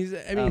early. I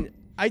mean,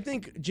 I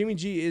think Jimmy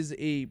G is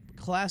a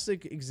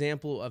classic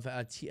example of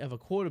a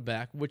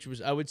quarterback, which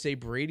was, I would say,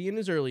 Brady in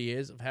his early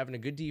years of having a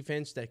good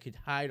defense that could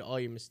hide all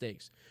your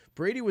mistakes.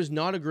 Brady was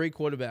not a great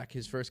quarterback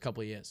his first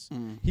couple of years.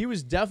 He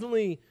was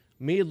definitely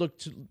made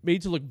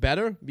to look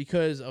better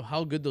because of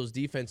how good those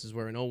defenses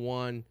were in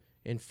 01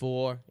 and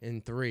 4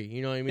 and 3.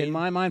 You know what I mean? In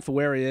my mind, for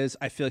where he is,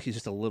 I feel like he's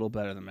just a little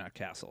better than Matt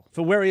Castle.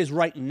 For where he is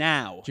right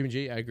now. Jimmy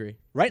G, I agree.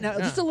 Right now,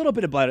 just a little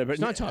bit better. But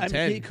it's not top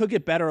 10. He could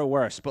get better or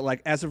worse. But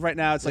like as of right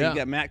now, it's like you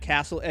got Matt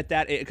Castle at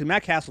that, because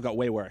Matt Castle got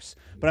way worse.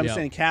 But I'm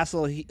saying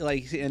Castle,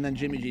 and then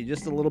Jimmy G,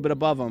 just a little bit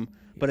above him.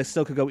 But it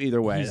still could go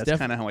either way. That's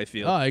kind of how I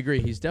feel. Oh, I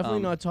agree. He's definitely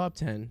not top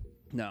 10.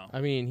 No.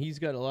 I mean, he's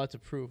got a lot to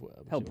prove.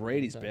 Hell,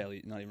 Brady's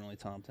barely, not even really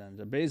top 10.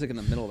 Brady's like in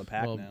the middle of the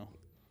pack now.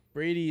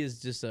 Brady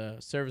is just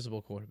a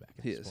serviceable quarterback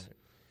at this point.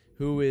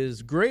 Who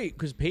is great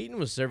because Peyton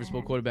was a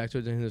serviceable quarterback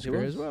towards the end of his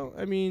career as well.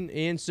 I mean,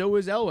 and so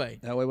was Elway.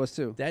 Elway was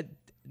too. That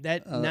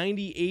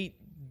 98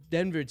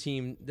 Denver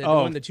team that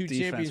won the 2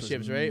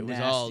 championships, right?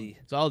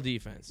 It's all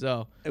defense.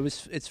 So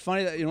it's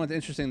funny that what's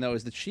interesting though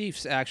is the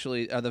Chiefs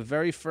actually are the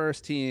very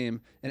first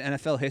team in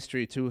NFL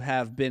history to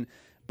have been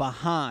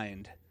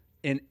behind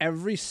in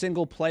every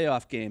single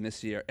playoff game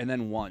this year and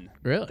then won.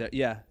 Really?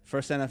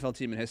 First NFL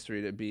team in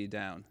history to be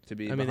down. I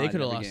mean, they could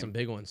have lost some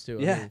big ones too.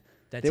 Yeah. I mean,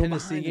 that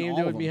Tennessee game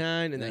they were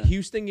behind, and the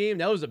Houston game,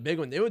 that was a big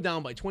one. They were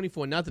down by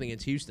 24-0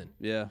 against Houston.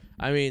 Yeah.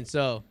 I mean,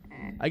 so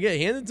I get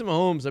handed to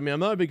Mahomes. I mean, I'm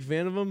not a big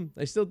fan of him.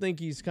 I still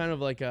think he's kind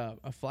of like a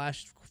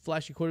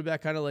flashy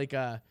quarterback, kind of like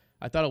I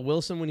thought of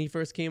Wilson when he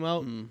first came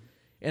out.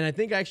 And I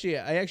think I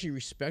actually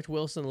respect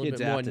Wilson a little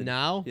bit more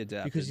now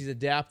because he's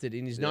adapted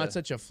and he's not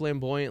such a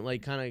flamboyant,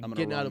 like kind of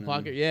getting out of the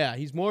pocket. Yeah,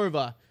 he's more of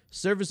a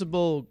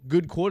serviceable,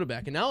 good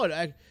quarterback. And now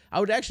I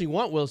would actually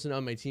want Wilson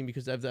on my team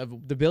because of the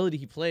ability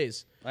he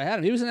plays. I had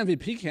him. He was an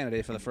MVP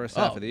candidate for the first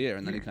half of the year,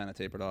 and then he kind of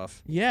tapered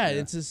off. Yeah,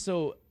 it's just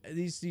so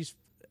these.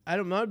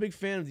 I'm not a big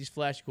fan of these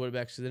flashy quarterbacks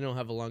because they don't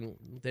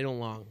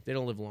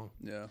live long.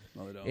 Yeah,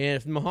 no, they don't. And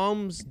if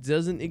Mahomes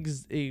doesn't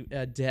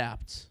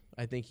adapt,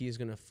 I think he's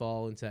going to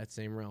fall into that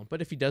same realm.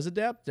 But if he does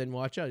adapt, then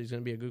watch out. He's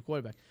going to be a good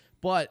quarterback.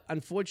 But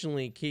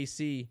unfortunately,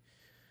 KC,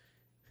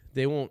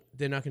 they're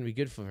not going to be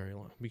good for very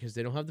long because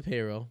they don't have the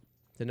payroll.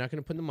 They're not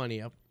going to put the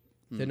money up.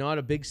 They're not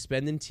a big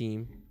spending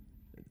team.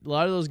 A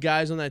lot of those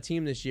guys on that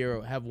team this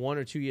year have 1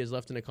 or 2 years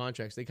left in their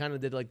contracts. They kind of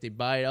did like they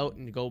buy it out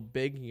and go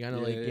big. You kind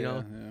of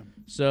Yeah.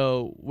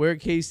 So where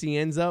Casey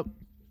ends up,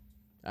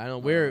 I don't know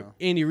where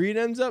Andy Reid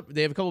ends up.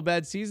 They have a couple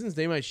bad seasons.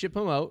 They might ship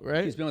him out,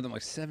 right? He's been with them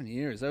like 7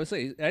 years. I would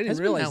say I didn't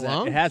realize that.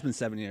 Long? It has been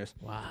 7 years.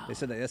 Wow. They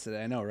said that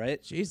yesterday. I know,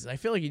 right? Jesus, I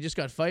feel like he just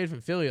got fired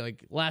from Philly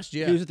like last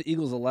year. He was with the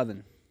Eagles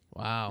 11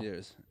 Wow.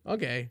 years.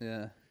 Okay.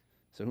 Yeah.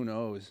 So who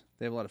knows?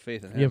 They have a lot of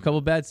faith in him. You have a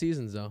couple bad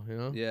seasons though, you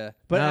know. Yeah,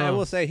 but I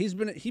will say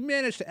he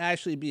managed to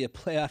actually be a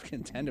playoff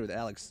contender with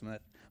Alex Smith.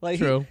 Like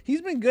True.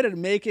 He's been good at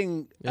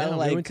making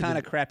we kind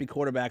of crappy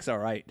quarterbacks all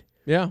right.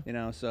 Yeah. You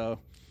know, so.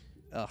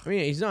 I mean,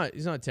 he's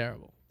not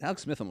terrible.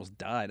 Alex Smith almost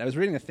died. I was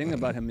reading a thing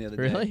about him the other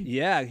day. Really?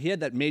 Yeah, he had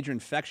that major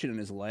infection in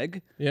his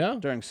leg. Yeah.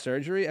 During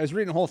surgery. I was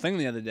reading the whole thing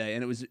the other day,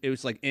 and it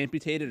was like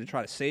amputated to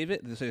try to save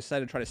it. So they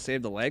decided to try to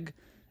save the leg.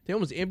 They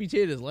almost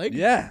amputated his leg?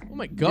 Yeah. Oh,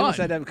 my He God. almost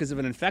had that because of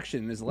an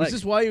infection in his leg. Is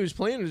this why he was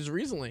playing just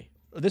recently?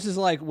 This is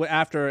like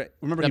after,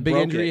 remember That he big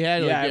broke injury it. he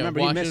had? Yeah, I remember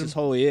he missed Washington? his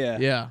whole year.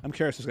 Yeah. I'm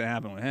curious what's going to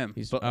happen with him.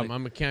 But,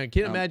 like, I can't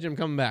imagine him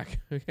coming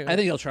back. I think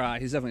he'll try.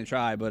 He's definitely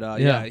try.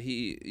 But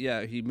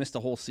he missed the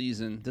whole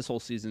season, this whole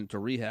season to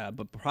rehab.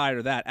 But prior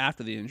to that,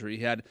 after the injury,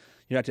 you had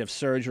to have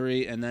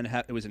surgery, and then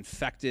it was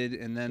infected,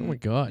 and then Oh my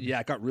God. yeah,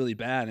 it got really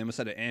bad. They almost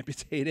had to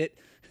amputate it.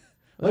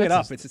 Look it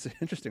up. It's an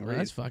interesting read.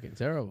 That's fucking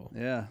terrible.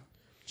 Yeah.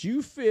 Do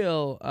you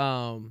feel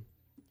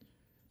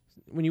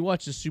when you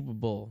watch the Super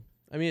Bowl?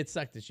 I mean, it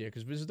sucked this year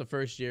because this is the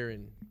first year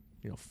in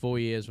 4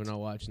 years we're not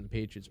watching the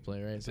Patriots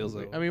play, right? Feels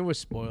like I mean, we're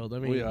spoiled. I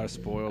mean, we are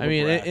spoiled. I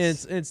mean,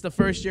 it's the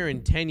first year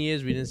in 10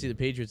 years we didn't see the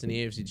Patriots in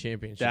the AFC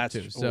Championship That's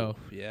too. So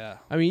yeah.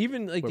 I mean,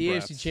 even like We're the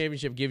brats. AFC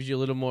Championship gives you a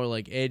little more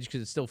like edge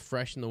because it's still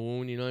fresh in the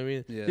wound. You know what I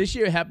mean? Yeah. This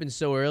year it happened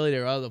so early; they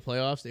were out of the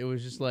playoffs. It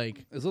was just like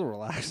It was a little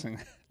relaxing.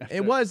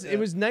 it was. It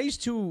was nice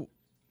to.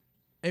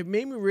 It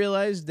made me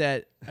realize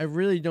that I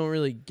really don't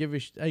really give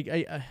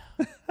a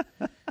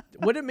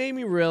what it made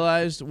me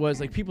realize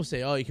was like people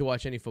say, oh, you can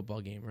watch any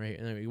football game, right?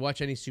 And then you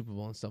watch any Super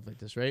Bowl and stuff like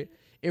this, right?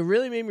 It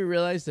really made me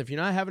realize that if you're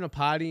not having a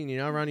party and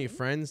you're not around your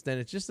friends, then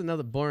it's just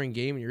another boring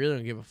game and you really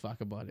don't give a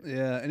fuck about it.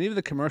 Yeah, and even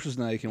the commercials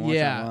now you can watch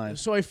online.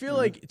 So I feel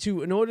like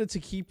in order to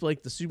keep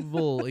like the Super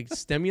Bowl like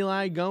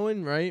stimuli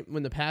going, right?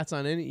 When the Pats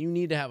on in it, you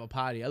need to have a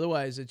party.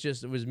 Otherwise, it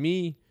was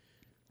me,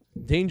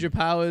 Danger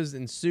Powers,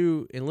 and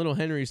Sue and Little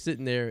Henry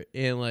sitting there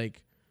and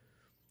like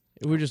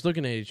we're just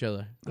looking at each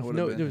other.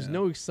 There was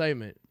no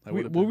excitement.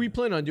 We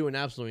planned on doing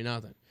absolutely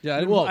nothing. Yeah, I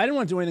didn't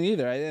want to do anything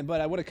either. But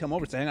I would have come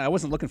over to hang out. I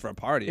wasn't looking for a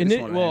party.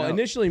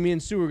 Initially, me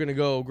and Sue were gonna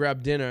go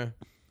grab dinner,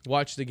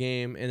 watch the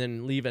game, and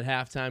then leave at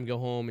halftime, go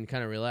home, and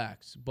kind of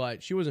relax.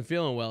 But she wasn't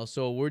feeling well,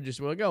 so we're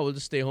like, we'll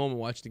just stay home and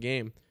watch the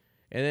game.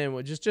 And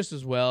then just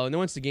as well. And then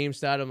once the game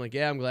started, I'm like,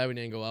 yeah, I'm glad we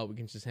didn't go out. We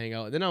can just hang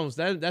out. And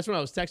then that's when I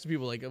was texting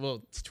people like,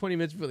 well, 20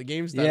 minutes before the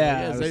game started.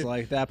 Yeah, it was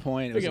like that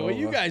point. What are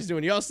you guys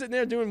doing? Y'all sitting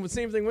there doing the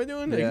same thing we're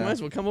doing? Like, you might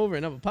as well come over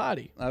and have a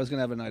party. I was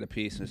gonna have a night of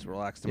peace and just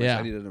relax. Yeah.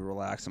 I needed to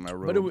relax in my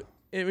room.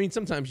 But I mean,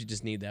 sometimes you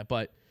just need that.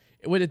 But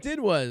what it did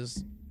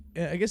was,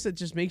 I guess it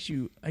just makes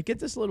you. I get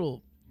this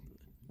little.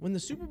 When the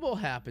Super Bowl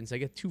happens, I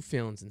get two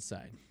feelings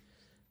inside.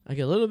 I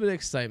get a little bit of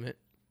excitement.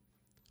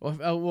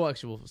 Well,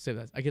 actually, we'll say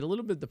that. I get a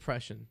little bit of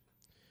depression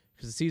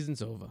because the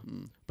season's over.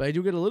 But I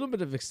do get a little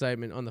bit of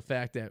excitement on the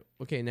fact that,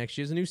 okay, next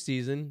year's a new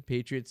season.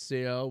 Patriots,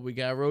 we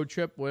got a road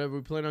trip, whatever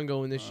we plan on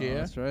going this year.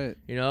 That's right.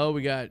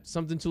 We got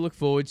something to look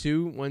forward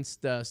to once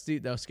the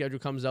schedule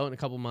comes out in a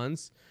couple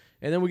months.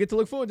 And then we get to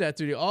look forward to that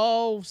through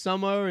all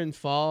summer and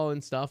fall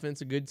and stuff, and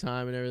it's a good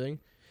time and everything.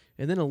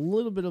 And then a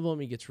little bit of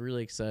me gets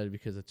really excited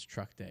because it's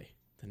truck day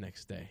the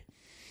next day.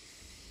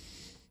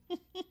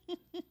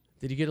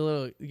 Did you get a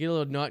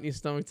little knot in your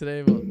stomach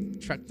today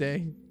about truck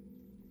day?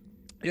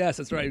 Yes,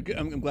 that's right.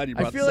 I'm glad you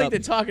brought this up. I feel like they're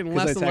talking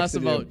less and less you.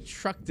 about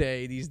truck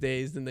day these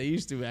days than they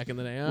used to back in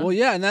the day, huh? Well,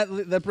 yeah, and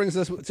that brings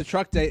us to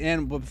truck day.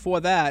 And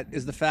before that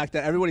is the fact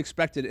that everyone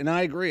expected, and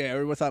I agree,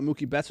 everyone thought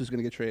Mookie Betts was going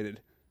to get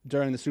traded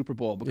during the Super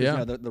Bowl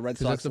because the Red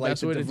Sox like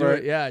to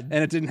divert, and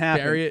it didn't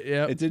happen. Bury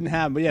it, It didn't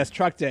happen. But yes,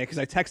 truck day because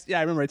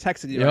I remember I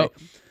texted you. Yep. Right?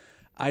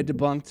 I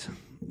debunked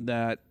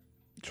that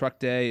truck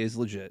day is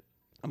legit.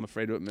 I'm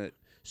afraid to admit.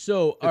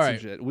 So all right,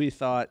 legit. We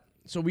thought.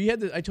 So we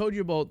had I told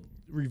you about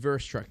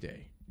reverse truck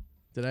day.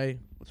 Did I?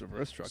 What's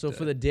reverse truck day? So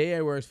for the day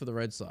I worked for the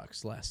Red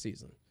Sox last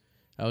season,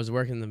 I was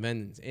working the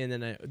Mendons, and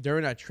then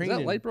during our training. Is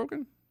that light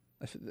broken?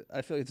 I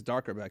feel like it's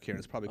darker back here. And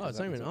it's probably. Oh, it's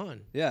not even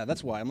on. Yeah,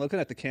 that's why I'm looking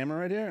at the camera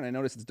right here, and I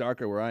notice it's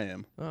darker where I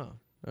am. Oh,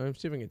 I'm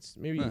see if I can.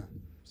 Maybe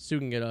Sue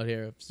can get out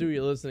here. If Sue,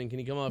 you're listening, can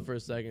you come out for a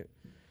second?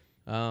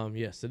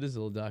 Yes, it is a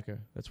little darker.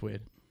 That's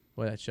weird.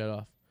 Why that shut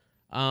off?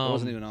 It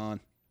wasn't even on.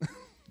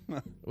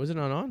 Was it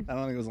not on? I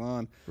don't think it was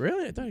on.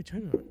 Really? I thought you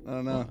turned it on. I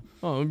don't know.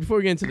 Oh, before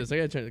we get into this, I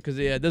gotta turn it because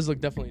it does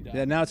look definitely dark.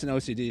 Yeah, now it's an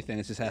OCD thing.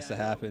 It just has to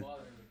happen.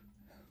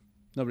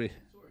 Nobody.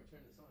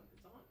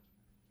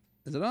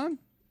 Is it on?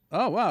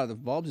 Oh wow, the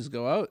bulb just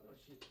go out.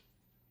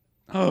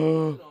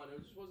 Oh.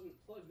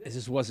 It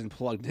just wasn't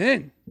plugged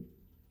in.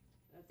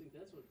 I think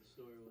that's what the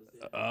story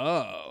was.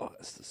 Oh,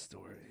 that's the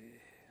story.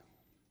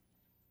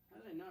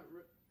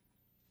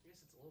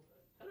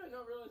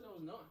 not realize I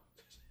was not?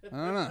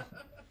 I don't know.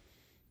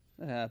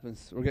 That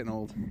happens. We're getting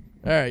old.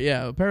 All right,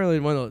 yeah. Apparently,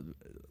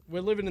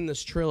 we're living in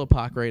this trailer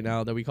park right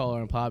now that we call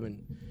our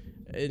apartment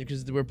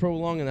because we're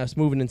prolonging us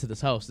moving into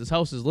this house. This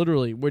house is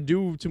literally, we're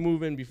due to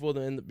move in before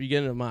the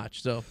beginning of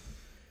March. So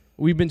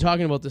we've been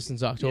talking about this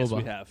since October.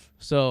 Yes, we have.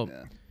 So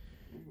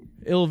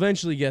it'll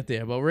eventually get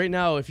there. But right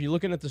now, if you're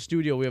looking at the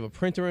studio, we have a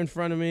printer in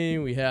front of me.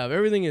 We have,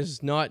 everything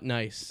is not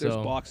nice. There's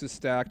boxes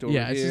stacked over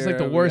here. Yeah, it's just like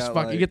the worst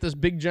fuck. You get this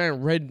big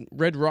giant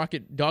red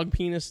rocket dog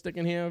penis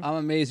sticking here. I'm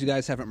amazed you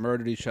guys haven't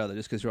murdered each other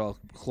just because you're all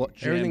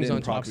everything's in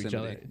on top proximity.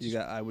 of each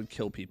other. I would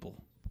kill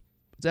people.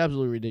 It's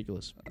absolutely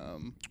ridiculous.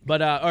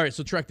 But all right,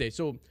 so truck day.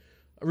 So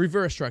a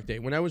reverse truck day.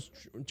 When I was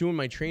doing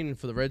my training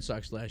for the Red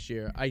Sox last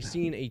year, I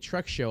seen a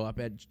truck show up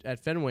at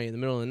Fenway in the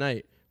middle of the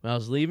night when I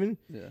was leaving.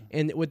 Yeah.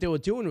 And what they were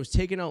doing was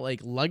taking out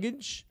like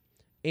luggage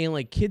and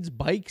like kids'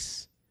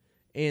 bikes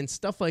and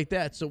stuff like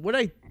that. So what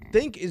I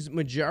think is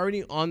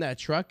majority on that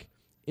truck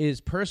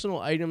is personal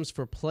items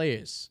for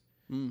players.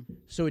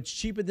 So it's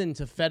cheaper than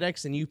to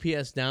FedEx and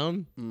UPS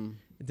down.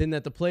 Then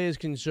that the players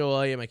can show,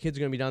 oh yeah, my kid's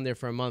going to be down there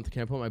for a month.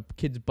 Can I put my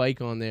kid's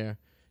bike on there?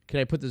 Can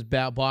I put this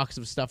box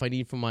of stuff I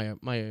need for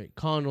my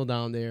condo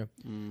down there?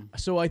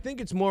 So I think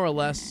it's more or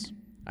less.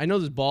 I know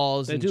there's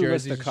balls and jerseys. They do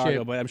list the cargo,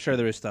 shit, but I'm sure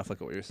there is stuff like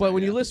what you're saying. But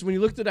when you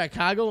looked at that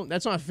cargo,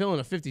 that's not filling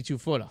a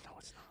 52-footer. No,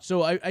 it's not.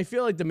 So I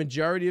feel like the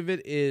majority of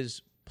it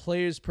is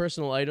players'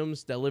 personal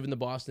items that live in the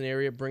Boston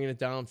area, bringing it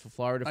down for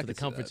Florida for the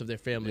comforts of their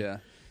family. Yeah.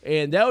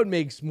 And that would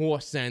make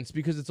more sense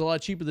because it's a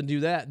lot cheaper to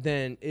do that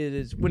than it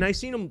is. When I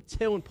seen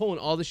them pulling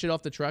all the shit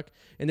off the truck,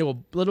 and there were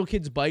little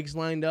kids' bikes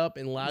lined up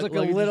and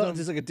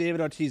there's like a David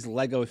Ortiz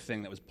Lego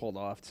thing that was pulled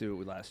off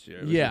too last year.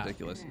 It was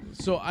ridiculous.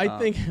 So I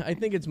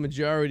think it's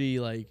majority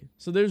like.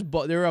 So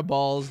there are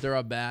balls, there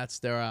are bats,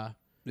 there are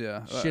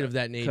shit of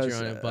that nature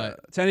on it.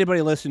 But to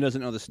anybody listening who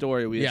doesn't know the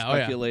story, we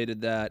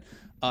speculated that.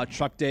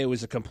 Truck day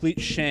was a complete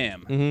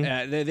sham.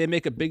 They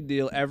make a big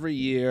deal every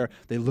year.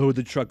 They load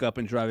the truck up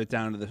and drive it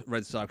down to the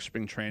Red Sox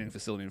spring training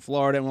facility in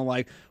Florida. And we're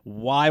like,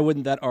 why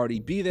wouldn't that already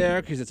be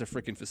there? Because it's a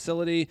freaking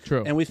facility.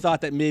 True. And we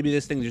thought that maybe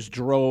this thing just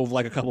drove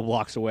like a couple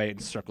blocks away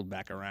and circled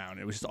back around.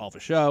 It was just all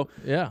for show.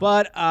 Yeah.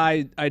 But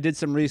I did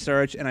some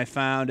research and I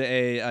found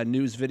a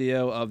news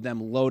video of them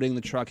loading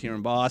the truck here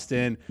in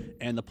Boston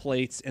and the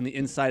plates and the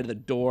inside of the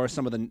door,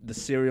 some of the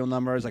serial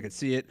numbers. I could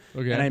see it.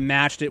 Okay. And I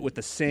matched it with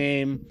the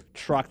same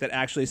truck that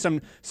actually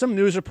some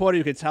news reporter,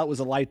 you could tell it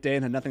was a light day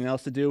and had nothing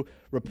else to do,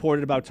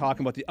 reported about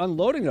talking about the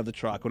unloading of the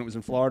truck when it was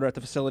in Florida at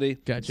the facility.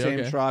 Gotcha.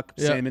 Same truck,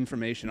 same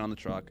information on the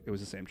truck. It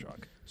was the same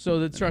truck. So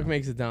the truck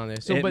makes it down there.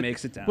 So it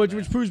makes it down there.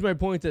 Which proves my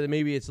point that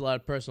maybe it's a lot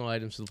of personal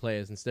items for the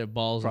players instead of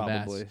balls and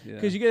bats.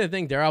 Because you got to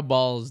think there are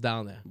balls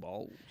down there.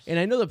 Balls. And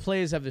I know the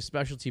players have their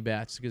specialty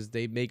bats because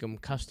they make them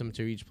custom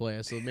to each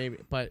player. So maybe,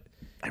 but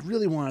I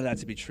really wanted that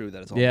to be true.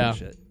 That it's all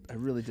bullshit. I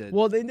really did.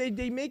 Well, they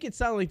make it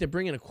sound like they're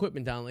bringing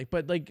equipment down,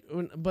 but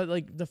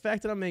the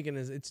fact that I'm making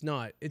is it's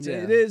not. It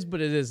is, but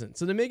it isn't.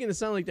 So they're making it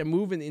sound like they're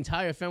moving the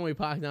entire Fenway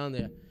Park down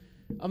there.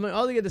 I'm like,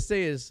 all they got to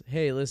say is,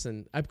 hey,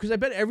 listen, because I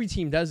bet every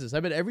team does this. I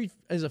bet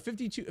there's a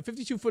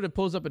 52-footer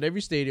pulls up at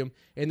every stadium,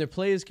 and their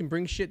players can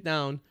bring shit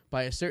down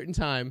by a certain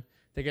time.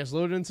 That gets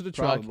loaded into the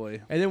truck.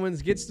 Probably. And then when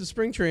it gets to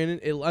spring training,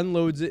 it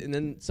unloads it, and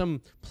then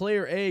some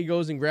player A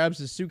goes and grabs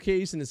his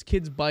suitcase and his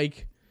kid's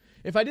bike.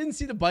 If I didn't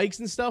see the bikes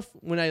and stuff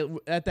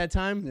at that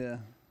time,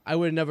 I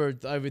would have never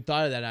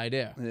thought of that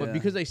idea. Yeah. But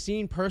because I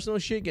seen personal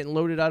shit getting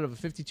loaded out of a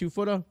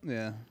 52-footer,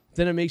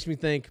 then it makes me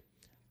think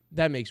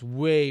that makes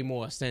way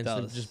more sense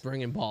than just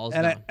bringing balls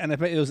down. I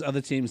bet those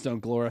other teams don't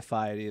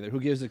glorify it either.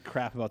 Who gives a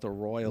crap about the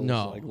Royals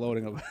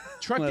loading them?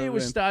 Truck Day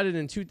was started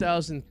in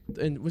 2000,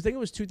 and I think it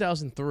was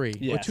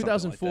 2003 or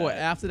 2004 like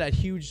after that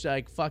huge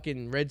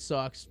fucking Red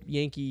Sox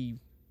Yankee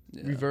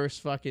reverse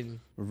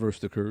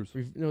the curves.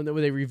 Where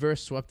they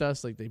reverse swept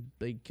us, like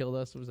they killed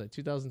us. What was that?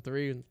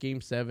 2003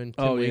 Game 7.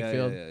 Tim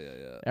Wakefield.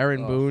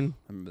 Aaron Boone.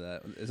 I remember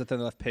that. Is that the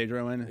left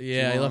Pedro in?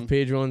 Yeah, he left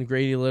Pedro and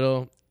Grady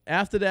Little.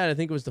 After that, I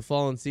think it was the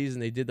following season.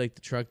 They did like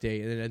the Truck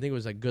Day, and I think it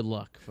was like good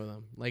luck for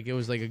them. Like it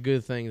was like a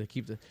good thing to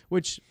keep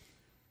which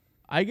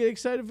I get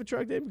excited for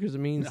Truck Day because it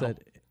means that.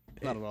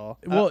 Not at all.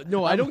 Well,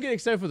 no, I don't get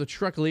excited for the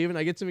truck leaving.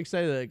 I get some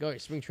excited like, oh,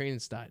 spring training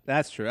started.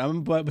 That's true.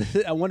 But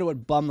I wonder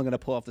what bum they're gonna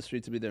pull off the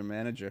street to be their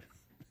manager.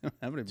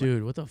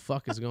 Dude, what the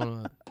fuck is going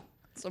on?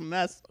 It's a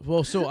mess.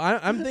 Well, so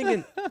I'm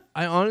thinking,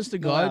 honest to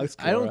God,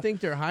 I don't think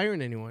they're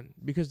hiring anyone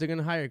because they're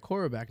gonna hire a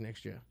quarterback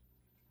next year.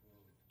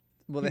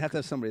 Well, they have to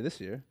have somebody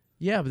this year.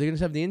 Yeah, but they're gonna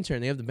have the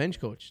intern. They have the bench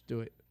coach do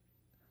it.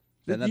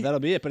 Then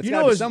that'll be it. But it's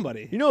gotta be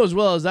somebody. You know as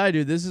well as I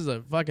do, this is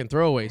a fucking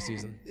throwaway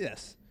season.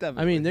 Yes,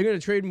 definitely. I mean, they're gonna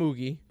trade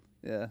Mookie.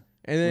 Yeah.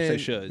 And then they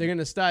should. They're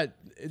gonna start.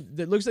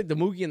 It looks like the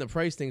Mookie and the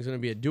Price thing is gonna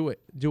be a duet.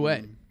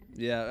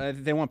 Yeah,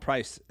 they want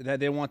Price.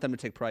 They want them to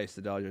take Price.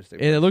 The Dodgers.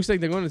 And it looks like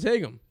they're going to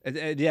take him.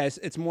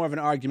 It's more of an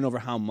argument over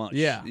how much.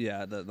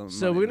 Yeah.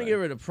 So we're gonna get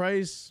rid of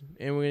Price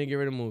and we're gonna get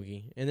rid of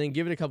Mookie, and then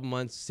give it a couple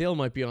months. Sale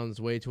might be on his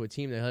way to a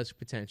team that has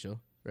potential,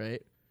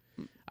 right?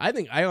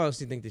 I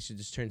honestly think they should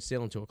just turn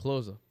Sale into a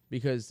closer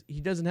because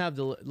he doesn't have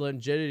the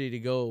longevity to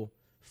go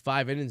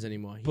 5 innings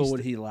anymore. But would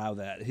he allow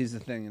that? Here's the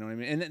thing, you know what I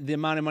mean? And the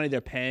amount of money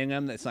they're paying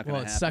him, that's not going to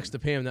happen. Well, it sucks to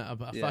pay him a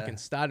fucking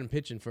starting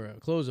pitching for a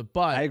closer.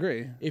 But I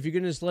agree. If you're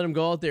going to just let him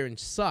go out there and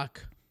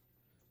suck,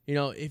 you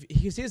know,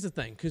 here's the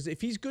thing. Because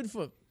if he's good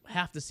for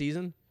half the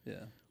season,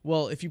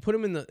 well, if you put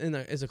him in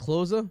the as a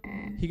closer,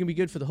 he can be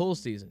good for the whole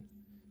season.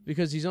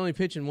 Because he's only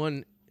pitching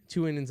 1-2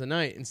 innings a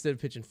night instead of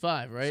pitching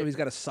 5, right? So he's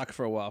got to suck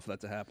for a while for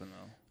that to happen,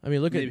 though. I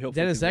mean, look at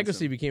Dennis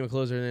Eckersley became a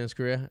closer in his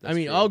career. That's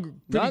true.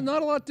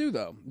 Not a lot do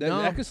though.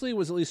 Eckersley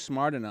was at least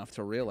smart enough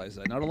to realize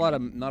that. Not a lot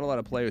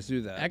of players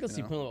do that.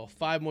 Eckersley put about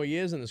 5 more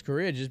years in his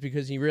career just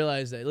because he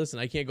realized that. Listen,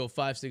 I can't go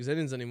 5-6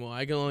 innings anymore.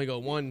 I can only go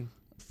 1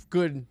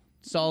 good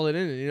solid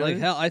inning. You know like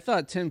hell, I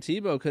thought Tim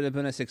Tebow could have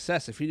been a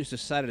success if he just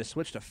decided to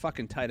switch to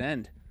fucking tight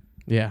end.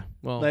 Yeah,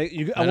 well, like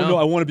I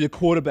want to be a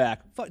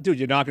quarterback. Dude,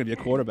 you're not going to be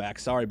a quarterback.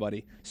 Sorry,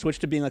 buddy. Switch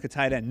to being like a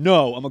tight end.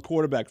 No, I'm a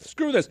quarterback.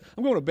 Screw this.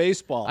 I'm going to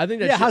baseball. I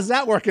think that how's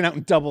that working out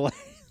in Double-A?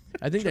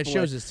 I think that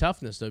shows his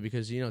toughness though,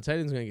 because you know tight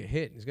end's going to get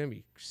hit. He's going to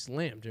be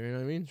slammed. You know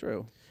what I mean?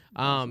 True.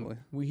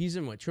 He's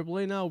in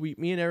AAA now.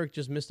 Me and Eric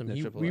just missed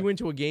him. We went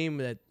to a game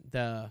that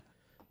the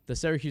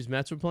Syracuse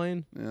Mets were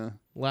playing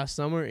last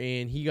summer,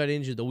 and he got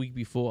injured the week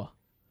before.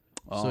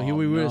 So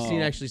we would have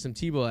seen actually some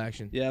Tebow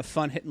action. Yeah,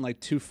 fun hitting like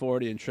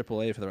 240 in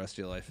AAA for the rest of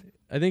your life.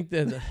 I think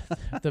that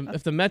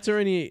if the Mets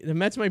are the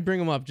Mets might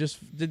bring him up.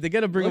 They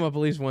got to bring him up at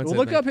least once. Well,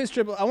 look up his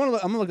triple. I'm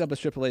gonna look up his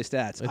AAA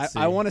stats.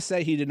 I want to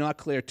say he did not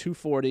clear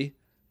 240.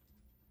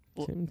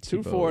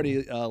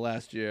 240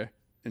 last year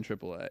in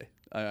AAA.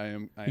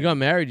 He got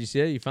married. You see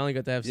it? You finally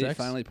got to have sex. He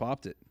finally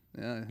popped it.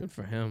 Yeah, good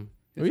for him.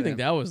 What do you think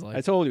that was like?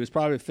 I told you it was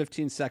probably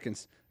 15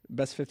 seconds,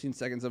 best 15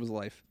 seconds of his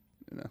life.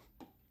 You know.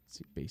 Let's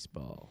see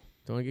baseball.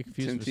 Don't get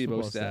confused with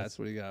Tebow stats.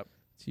 What do you got?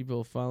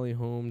 Tebow finally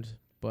homed,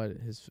 but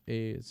his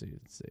let's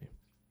see.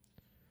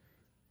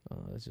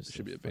 That's just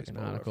should be a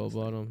baseball article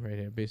about him right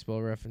here.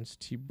 Baseball reference.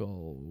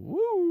 Tebow.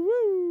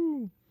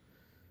 Woo.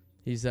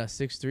 He's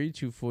 6'3",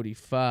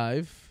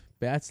 245.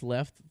 Bats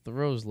left,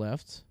 throws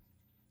left.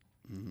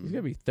 Mm-hmm. He's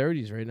gonna be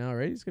 30s right now,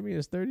 right? He's gonna be in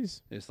his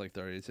 30s. It's like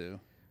 32.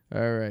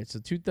 All right. So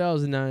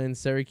 2009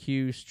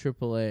 Syracuse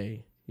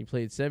AAA. He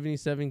played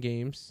 77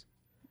 games.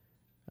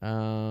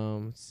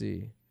 Let's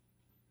see.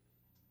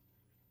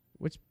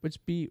 What's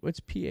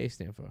PA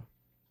stand for?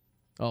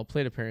 Oh,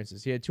 plate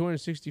appearances. He had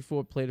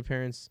 264 plate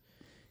appearances.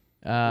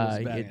 He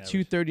had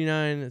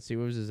 239. Let's see,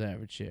 what was his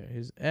average here?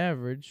 His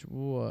average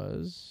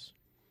was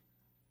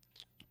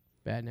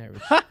batting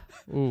average.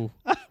 Ooh,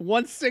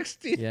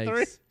 163. Yeah,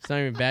 it's not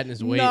even batting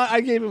his weight. No,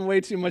 I gave him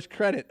way too much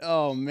credit.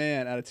 Oh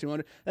man, out of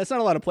 200, that's not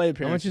a lot of plate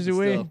appearances. How much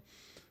does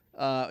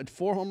he weigh?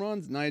 4 home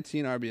runs,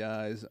 19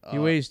 RBIs. He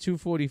weighs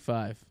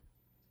 245.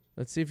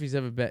 Let's see if he's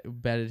ever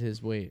batted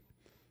his weight.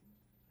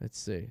 Let's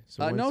see.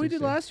 So no, he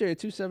did last year at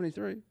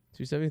 273.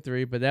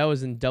 273, but that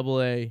was in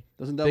Double-A. That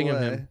was in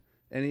Double-A.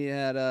 And he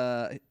had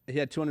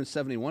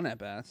 271 at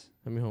bats.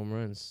 How many home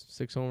runs?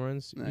 6 home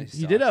runs. Nice.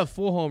 He did have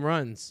 4 home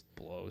runs.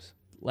 Blows.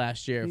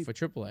 Last year for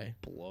AAA.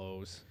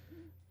 Blows.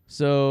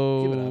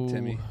 So give it up,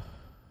 Timmy.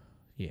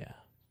 Yeah,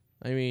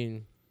 I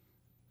mean,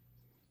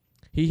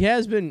 he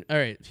has been all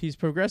right. He's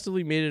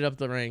progressively made it up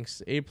the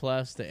ranks: A+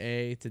 to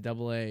A to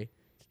AA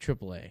to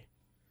AAA.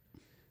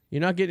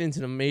 You're not getting into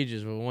the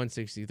majors with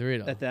 163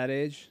 though. At that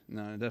age?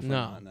 No, definitely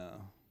not. No.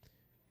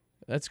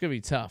 That's gonna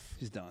be tough.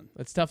 He's done.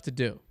 That's tough to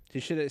do. He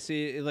should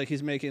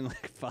he's making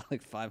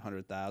like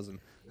 500,000,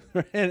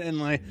 and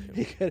like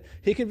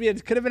he could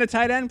have been a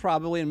tight end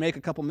probably and make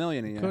a couple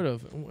million a year. Could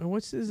have. And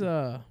what's his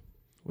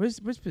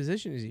which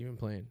position is he even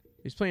playing?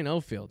 He's playing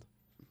outfield.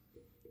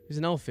 He's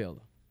an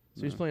outfielder.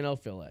 So he's playing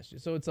outfield last year.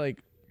 So it's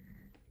like,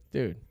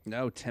 dude.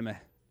 No, Timmy.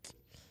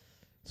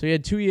 So he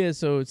had 2 years.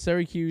 So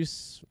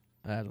Syracuse.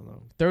 I don't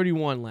know.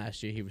 31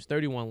 last year. He was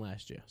 31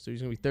 last year. So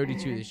he's going to be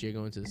 32 this year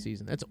going into the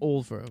season. That's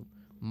old for a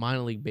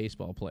minor league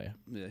baseball player.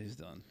 Yeah, he's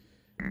done.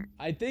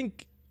 I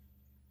think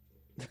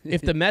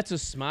if the Mets are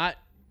smart,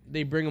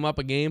 they bring him up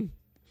a game.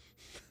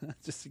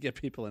 Just to get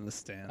people in the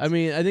stands. I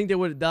mean, I think they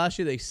would. Last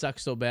year they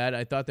sucked so bad.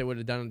 I thought they would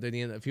have done it at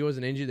the end. If he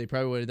wasn't injured, they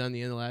probably would have done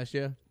the end of last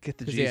year. Get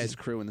the Jesus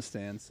crew in the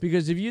stands.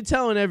 Because if you're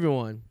telling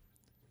everyone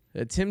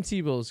that Tim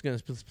Tebow is going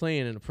to be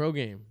playing in a pro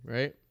game,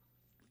 right?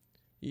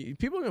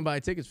 People are going to buy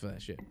tickets for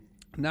that shit.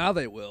 Now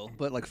they will,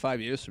 but like 5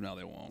 years from now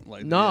they won't.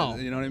 Like no,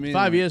 you know what I mean.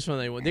 5 years from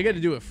now they won't. They got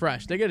to do it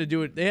fresh. They got to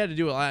do it. They had to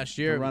do it last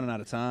year. We're running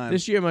out of time.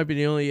 This year might be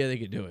the only year they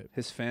could do it.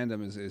 His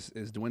fandom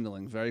is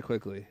dwindling very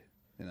quickly.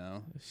 You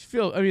know,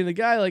 I mean, the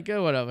guy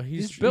whatever.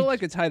 He's built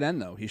like a tight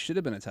end though. He should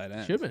have been a tight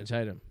end. Should have been a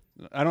tight end.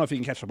 I don't know if he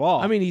can catch the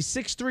ball. I mean, he's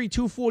 6'3",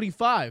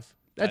 245.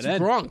 That's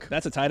Gronk.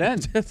 That's a tight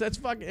end. That's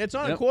fucking. It's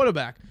not a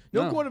quarterback.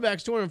 No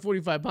quarterback's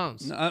 245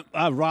 pounds.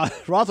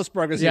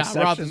 Roethlisberger's the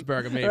exception.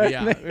 Roethlisberger, maybe.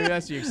 Yeah, maybe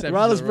that's the exception.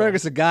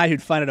 Roethlisberger's a guy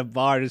who'd find at a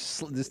bar just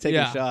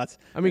taking shots.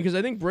 I mean, because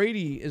I think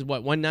Brady is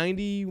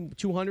 190,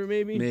 200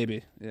 maybe.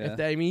 Maybe. Yeah.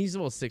 I mean, he's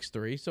about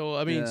 6'3". So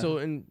I mean,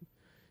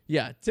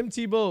 Tim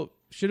Tebow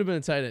should have been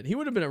a tight end. He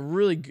would have been a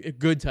really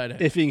good tight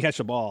end if he can catch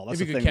the ball. That's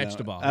if he could catch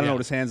the ball. I don't know what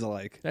his hands are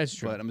like. That's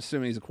true. But I'm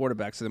assuming he's a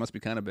quarterback, so they must be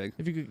kind of big.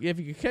 If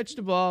he could catch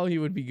the ball, he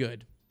would be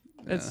good.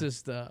 That's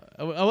just. I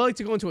would like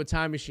to go into a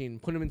time machine,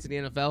 put him into the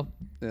NFL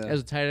as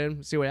a tight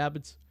end, see what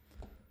happens.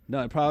 No,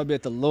 I'd probably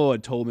bet the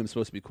Lord told me I'm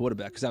supposed to be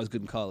quarterback because I was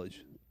good in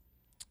college.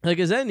 Like,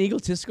 is that an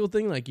egotistical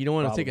thing? Like, you don't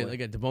want to take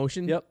a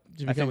demotion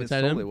to become a tight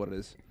end? Totally what it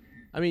is.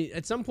 I mean,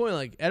 at some point,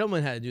 like,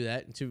 Edelman had to do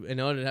that in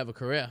order to have a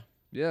career.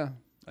 Yeah.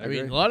 I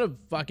mean, a lot of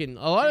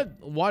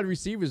wide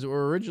receivers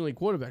were originally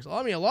quarterbacks.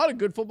 I mean, a lot of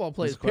good football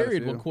players,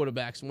 period, were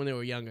quarterbacks when they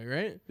were younger,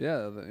 right?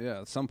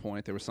 Yeah. At some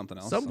point, there was something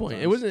else. At some point.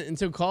 It wasn't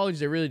until college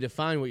they really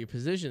defined what your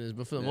position is.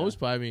 But for the most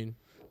part, I mean.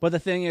 But the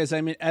thing is,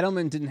 I mean,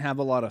 Edelman didn't have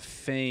a lot of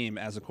fame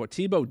as a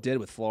quarterback. Tebow did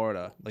with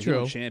Florida, like he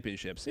won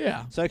championships.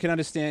 Yeah. So I can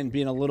understand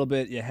being a little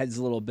bit, your head's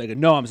a little bigger.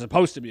 No, I'm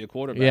supposed to be a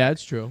quarterback. Yeah,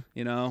 it's true.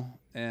 You know,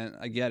 and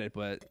I get it,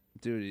 but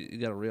dude, you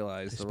got to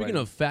realize. Speaking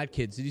of fat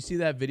kids, did you see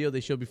that video they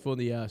showed before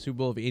the Super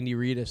Bowl of Andy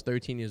Reid as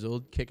 13 years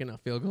old kicking a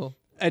field goal?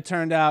 It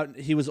turned out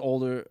he was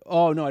older.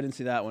 Oh no, I didn't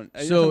see that one.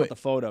 I didn't the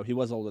photo. He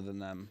was older than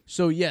them.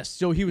 So yes,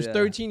 so he was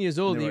 13 years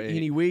old, and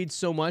he weighed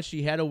so much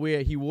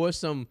he wore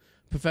some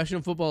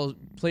professional football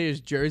player's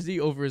jersey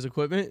over his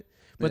equipment,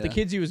 but the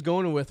kids he was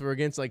going with were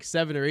against like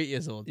 7 or 8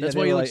 years old. That's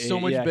why he looked so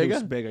much bigger. He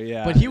was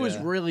bigger, But he was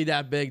really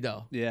that big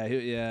though.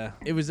 Yeah.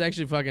 It was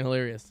actually fucking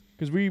hilarious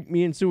because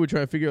me and Sue were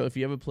trying to figure out if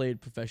he ever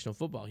played professional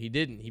football. He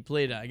didn't. He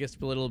played, I guess,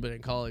 a little bit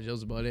in college. That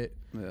was about it.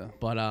 Yeah.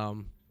 But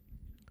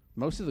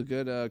most of the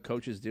good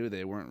coaches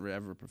they weren't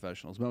ever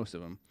professionals. Most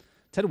of them.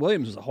 Ted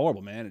Williams was a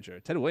horrible manager.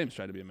 Ted Williams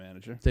tried to be a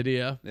manager. Did he?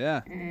 Yeah.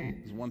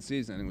 It was one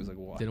season, and it was like,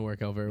 what? Didn't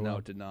work out very well. No,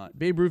 it did not.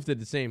 Babe Ruth did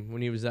the same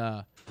when he was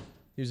a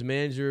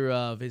manager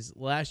of his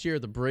last year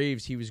at the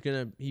Braves. He was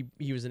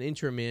an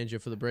interim manager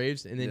for the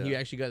Braves, and then he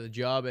actually got the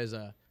job as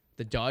the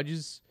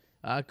Dodgers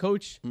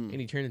coach, and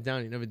he turned it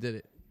down. He never did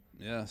it.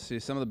 Yeah. See,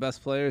 some of the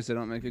best players, they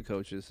don't make good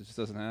coaches. It just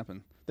doesn't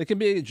happen. They can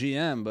be a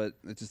GM, but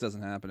it just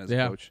doesn't happen as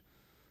a coach.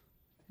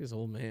 He's an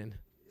old man.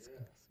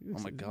 Oh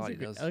my God, he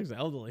does. He looks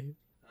elderly.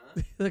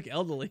 He looks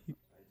elderly.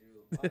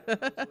 I do. Why am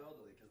I so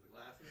elderly? Because the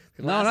glasses?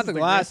 No, not the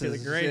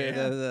glasses. The gray.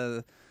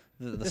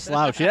 The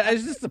slouch. Yeah,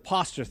 it's just the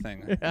posture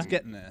thing. It's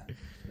getting there.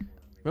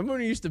 Remember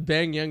when you used to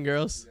bang young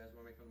girls? You guys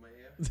want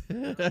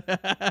to make fun of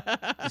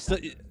my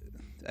hair?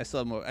 I still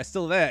have more. It's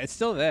still there. It's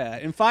still there.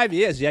 In 5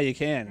 years, yeah, you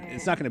can.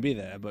 It's not going to be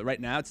there, but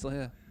right now, it's still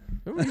here.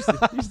 Remember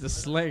you used to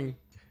sling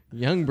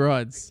young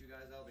broads. You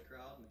guys out of the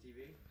crowd on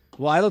TV?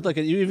 Well, I looked like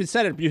you even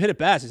said it. You hit it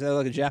best. You said I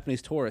looked like a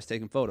Japanese tourist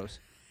taking photos.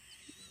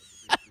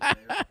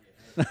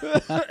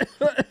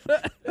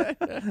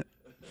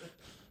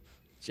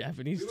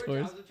 Japanese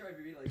tourists. I was trying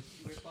to be like,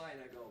 you were fine.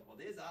 I go, well,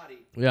 there's Arty.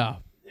 Yeah.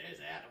 There's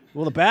Adam.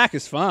 Well, the back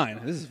is fine.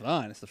 This is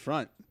fine. It's the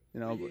front. You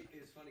know. But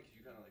It's funny because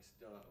you kind of like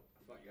stood up.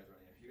 I thought you guys were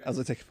right here. You guys I was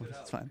like taking photos.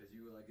 It's fine. because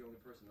you were like the only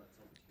person that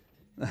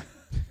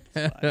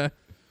told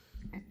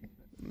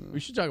me. We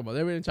should talk about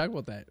that. We didn't talk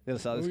about that. The other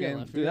side of this We got game,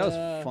 left. dude, that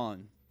was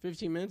fun.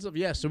 15 minutes of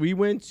so we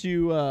went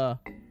to oh,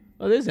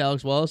 there's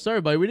Alex Wallace.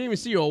 Sorry, buddy, we didn't even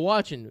see you all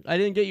watching. I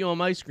didn't get you on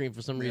my screen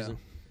for some reason.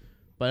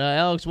 But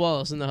Alex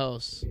Wallace in the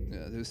house.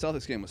 Yeah, the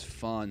Celtics game was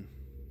fun.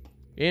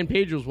 And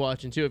Pedro's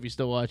watching too, if you're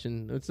still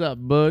watching. What's up,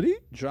 buddy?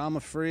 Drama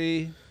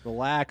free,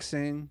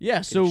 relaxing. Yeah,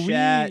 so we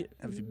chat,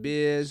 have a few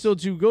beers. So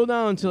to go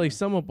down to like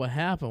sum up what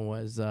happened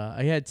was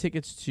I had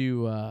tickets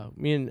to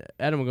me and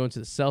Adam were going to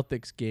the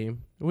Celtics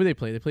game. Where they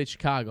play? They played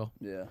Chicago.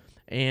 Yeah.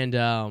 And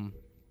I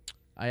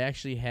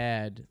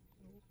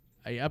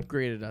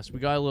upgraded us. We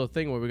got a little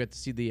thing where we got to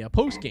see the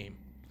post game.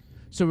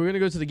 So we're gonna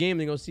go to the game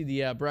and then go see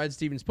the Brad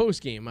Stevens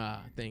post game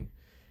thing.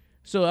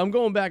 So I'm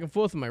going back and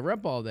forth with my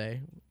rep all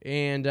day,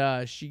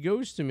 and she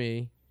goes to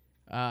me,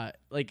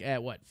 like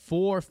at what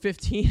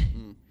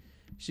 4:15.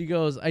 She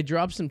goes, "I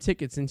dropped some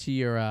tickets into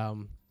your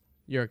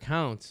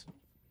account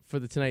for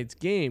tonight's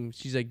game."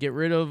 She's like, "Get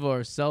rid of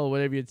or sell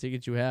whatever your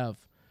tickets you have,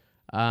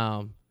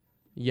 yada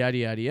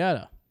yada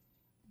yada."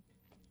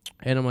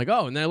 And I'm like,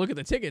 "Oh," and then I look at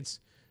the tickets.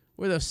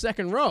 We're the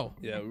second row.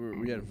 Yeah,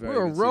 we had very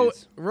We're good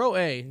seats. row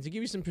A. To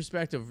give you some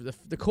perspective,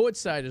 the court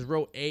side is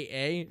row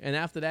AA, and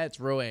after that, it's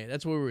row A.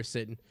 That's where we were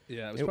sitting.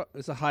 Yeah,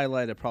 it's a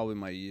highlight of probably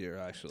my year,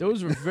 actually.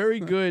 Those were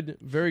very good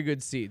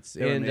seats.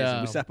 They were and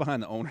amazing. We sat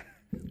behind the owner.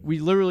 We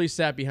literally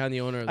sat behind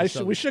the owner of the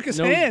Celtics. We shook his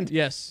hand.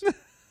 Yes.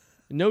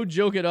 No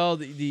joke at all.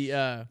 Do you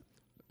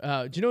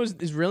know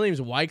his real name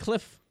is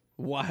Wycliffe?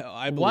 Why?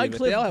 I believe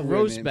Wycliffe it. They all have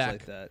weird names Grossback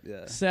like that.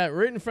 Yeah. sat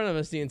right in front of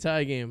us the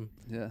entire game.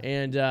 Yeah.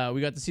 And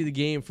we got to see the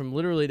game from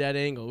literally that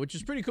angle, which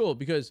is pretty cool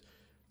because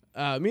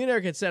me and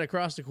Eric had sat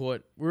across the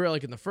court. We were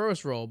like in the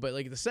first row, but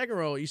like the second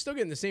row, you're still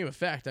getting the same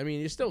effect. I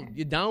mean,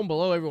 you're down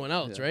below everyone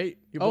else, right?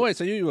 Wait,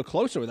 so you were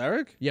closer with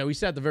Eric? Yeah, we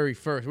sat the very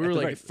first. We were the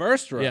like very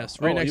first row. Yes,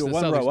 right next to the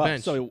one Celtics row bench.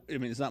 up. So I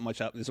mean, it's not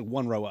much up. It's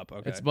one row up.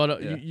 Okay. It's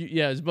about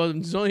it's about.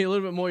 There's only a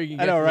little bit more you can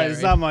get. I know, from right? that,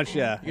 It's not much.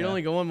 Yeah. You can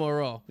only go one more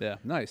row. Yeah.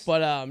 Nice.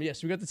 But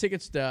yes, we got the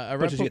tickets. To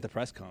But did you get the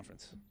press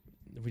conference?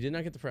 We did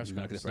not get the press Did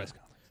not conference. get the press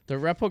conference. The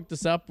rep hooked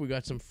us up. We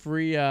got some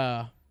free.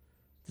 The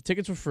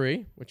tickets were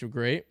free, which were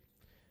great,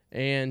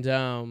 and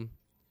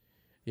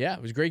yeah,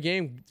 it was a great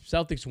game.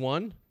 Celtics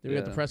won. Then we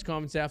got the press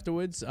conference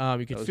afterwards.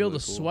 You could feel really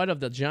the cool. sweat of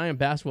the giant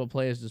basketball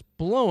players just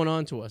blowing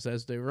onto us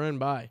as they run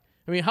by.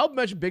 I mean, how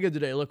much bigger do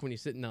they look when you're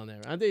sitting down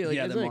there? Aren't they? Like,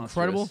 Yeah, isn't they're it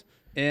incredible? monstrous.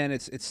 And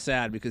it's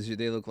sad because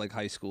they look like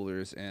high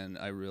schoolers, and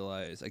I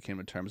realize I came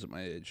to terms with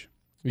my age.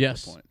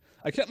 Yes. At that point.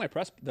 I kept my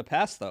the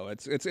pass though.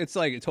 It's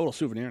like a total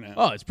souvenir now.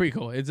 Oh, it's pretty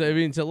cool. I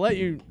mean, to let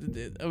you,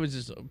 it was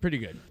just pretty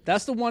good.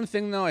 That's the one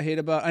thing though I hate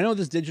about. I know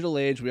this digital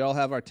age. We all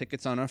have our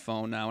tickets on our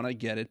phone now, and I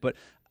get it. But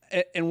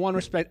in one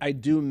respect, I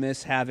do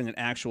miss having an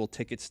actual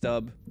ticket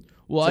stub.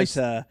 Well,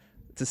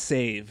 to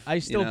save. I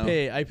still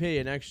pay. I pay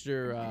an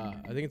extra.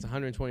 I think it's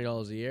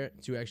 $120 a year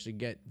to actually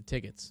get the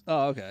tickets.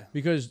 Oh, okay.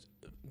 Because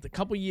a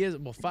couple years,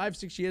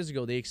 5-6 years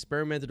ago, they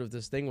experimented with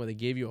this thing where they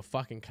gave you a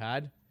fucking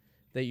card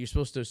that you're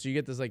supposed to. So you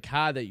get this like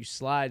card that you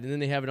slide, and then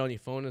they have it on your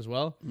phone as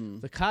well.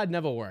 The card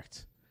never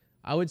worked.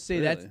 I would say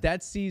Really?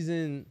 that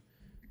season,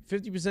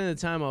 50% of the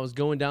time, I was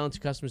going down to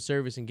customer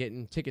service and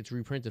getting tickets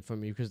reprinted from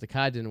me because the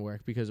card didn't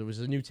work because it was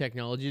a new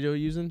technology they were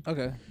using.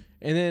 Okay.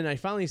 And then I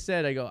finally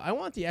said, I go, I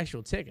want the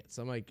actual tickets.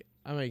 I'm like,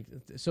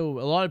 so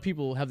a lot of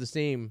people have the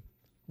same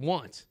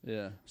want.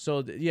 Yeah.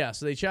 So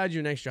so they charge you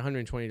an extra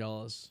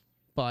 $120,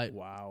 but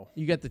Wow.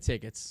 you get the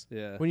tickets.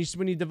 Yeah. When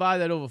you divide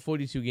that over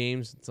 42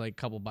 games, it's like a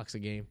couple bucks a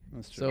game.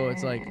 That's true. So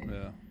it's like,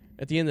 Yeah.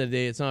 at the end of the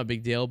day, it's not a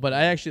big deal. But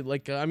I actually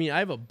like. I mean, I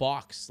have a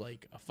box,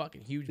 like a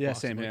fucking huge Yeah, box,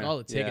 same of, like, here. all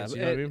the tickets. Yeah.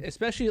 You know what I mean?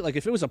 Especially like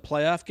if it was a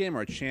playoff game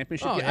or a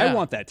championship Oh, game, yeah. I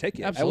want that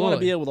ticket. I want to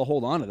Absolutely. be able to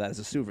hold on to that as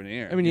a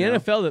souvenir. I mean, the you know?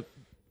 NFL, that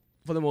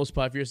for the most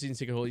part, if you're a season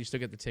ticket holder, you still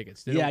get the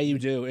tickets. They Yeah, don't- you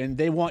do, and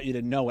they want you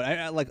to know it.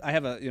 I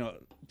have a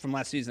from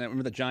last season. I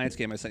remember the Giants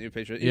game. I sent you a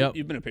picture. Yep.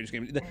 You've been to a Patriots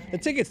game. The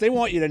tickets, they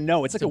want you to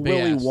know. It's like a a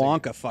Willy big-ass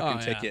Wonka fucking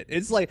Oh, yeah. ticket.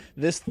 It's like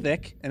this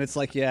thick, and it's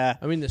like I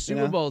mean, the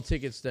Super know? Bowl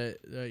tickets that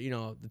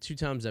the 2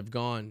 times I've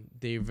gone,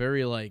 they're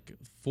very like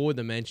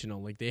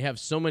 4-dimensional. Like they have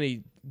so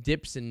many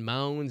dips and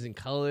mounds and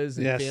colors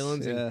and Yes,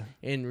 feelings yeah.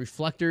 and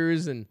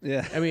reflectors and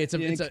yeah. I mean, it's You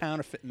ain't a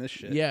counterfeiting this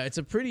shit. yeah, it's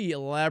a pretty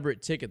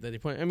elaborate ticket that they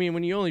put. I mean,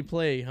 when you only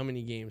play how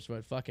many games?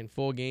 What, fucking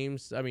 4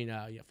 games? I mean,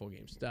 4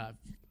 games.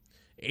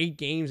 8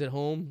 games at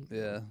home.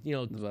 Yeah.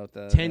 About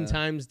that. 10 yeah.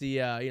 times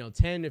the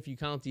 10 if you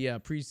count the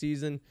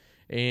preseason,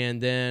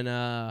 and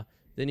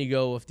then you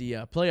go with the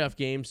playoff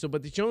games. So,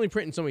 but you're only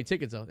printing so many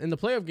tickets out. And the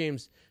playoff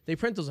games, they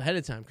print those ahead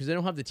of time because they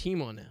don't have the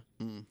team on there.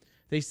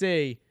 They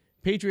say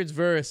Patriots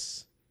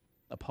versus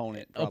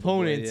Opponent.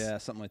 opponents. Yeah,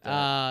 something like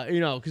that.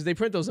 Because they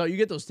print those out. You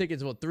get those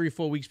tickets about 3 or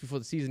 4 weeks before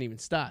the season even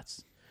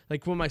starts.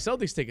 Like for my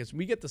Celtics tickets,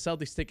 we get the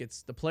Celtics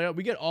tickets, the playoff.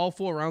 We get all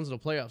 4 rounds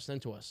of the playoffs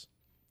sent to us.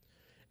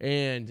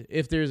 And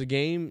if there's a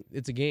game,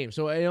 it's a game.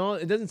 So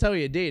it doesn't tell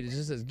you a date. It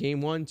just says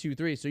game 1, 2,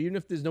 3. So even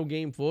if there's no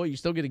game 4, you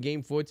still get a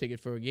game 4 ticket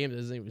for a game that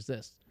doesn't even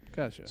exist.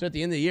 Gotcha. So at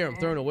the end of the year, I'm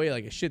throwing away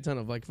like a shit ton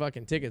of like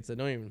fucking tickets that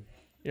don't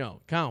even,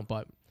 count.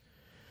 But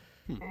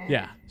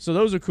yeah, so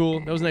those are cool.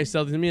 That was nice.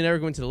 Me and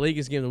Eric went to the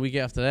Lakers game the week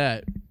after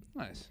that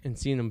Nice. and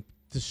seeing them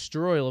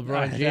destroy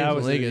LeBron James that and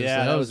was Lakers.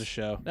 yeah, So that was a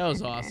show. that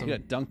was awesome. You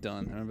got dunked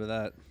on. I remember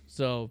that.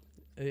 So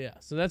yeah,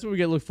 so that's what we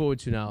get to look forward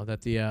to now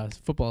that the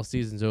football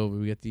season's over.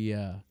 We get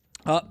the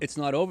It's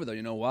not over though.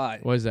 You know why?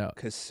 what is that?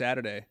 Because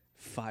Saturday,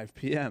 5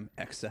 p.m.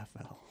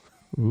 XFL.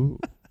 Ooh.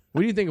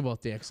 What do you think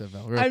about the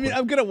XFL? Real I mean, quick?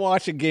 I'm gonna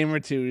watch a game or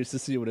two just to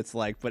see what it's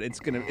like, but it's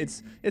gonna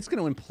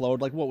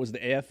implode. Like what was the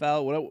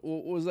AFL? What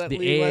was that? the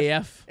league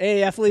AAF.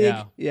 AAF league.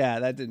 Yeah. Yeah,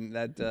 that didn't.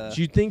 That. Do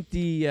you think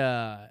the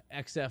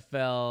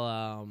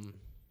XFL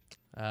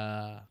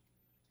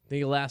think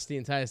it'll last the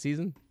entire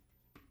season?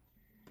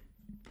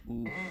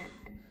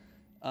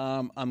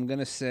 I'm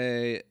gonna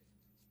say.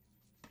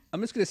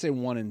 I'm just gonna say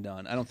one and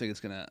done. I don't think it's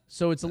gonna.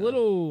 So it's a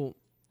little.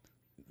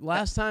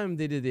 Last time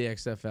they did the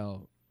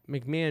XFL,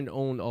 McMahon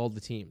owned all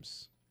the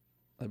teams.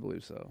 I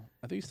believe so.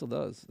 I think he still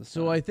does.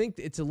 So I think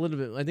it's a little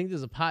bit. I think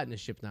there's a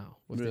partnership now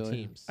with the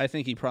teams. I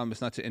think he promised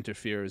not to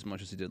interfere as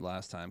much as he did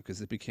last time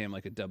because it became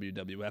like a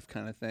WWF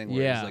kind of thing.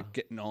 Where Yeah. he was like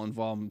getting all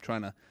involved and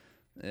trying to.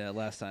 Yeah,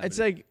 last time. It's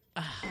like.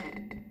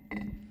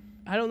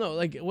 I don't know.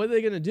 Like, what are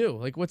they gonna do?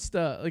 Like, what's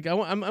the like?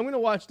 I'm gonna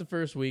watch the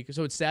first week.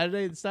 So it's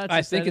Saturday. It starts.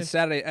 I think it's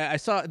Saturday. I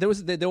saw there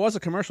was a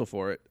commercial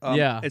for it.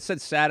 Yeah. It said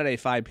Saturday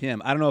 5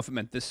 p.m. I don't know if it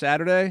meant this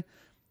Saturday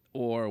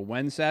or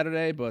when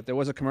Saturday, but there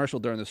was a commercial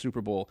during the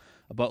Super Bowl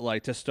about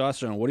like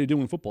testosterone. What do you do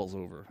when football's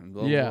over? And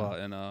blah, Yeah.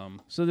 blah, blah.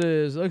 And So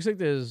looks like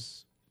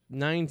there's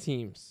 9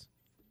 teams.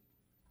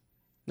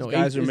 No, these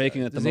guys eight, are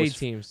making it the there's most 8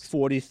 teams.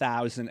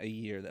 40,000 a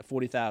year. That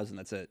 40,000.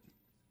 That's it.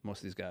 Most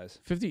of these guys.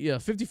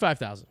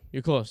 55,000.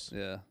 You're close.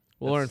 Yeah.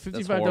 We'll earn That's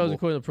 55,000 horrible.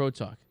 according to Pro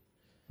Talk.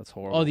 That's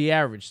horrible. Oh, the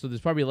average. So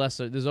there's probably less.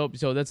 So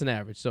that's an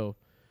average. So,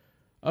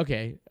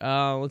 okay.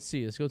 Let's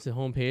see. Let's go to the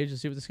homepage and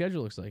see what the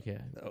schedule looks like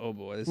here. Oh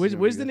boy. This is Where's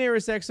gonna be the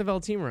nearest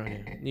XFL team around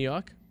here? New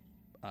York.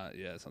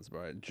 Yeah, that sounds about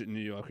right. New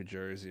York or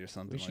Jersey or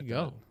something. We should like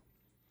go.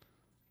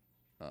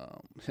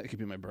 That. It could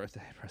be my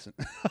birthday present.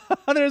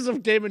 There's a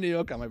game in New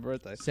York on my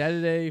birthday.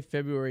 Saturday,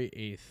 February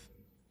 8th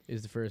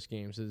is the first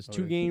game. So there's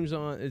 2 games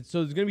on.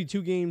 So there's gonna be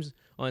 2 games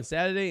on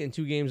Saturday and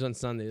 2 games on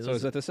Sunday. So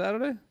is that this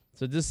Saturday?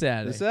 So this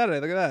Saturday. This Saturday,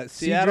 look at that.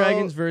 Sea Seattle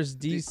Dragons versus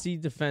DC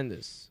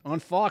Defenders. on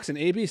Fox and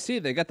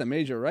ABC. They got the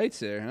major rights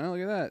here. Huh?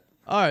 Look at that.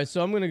 All right,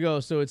 so I'm gonna go.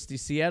 So it's the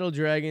Seattle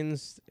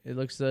Dragons. It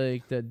looks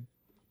like the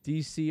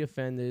DC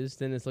Offenders.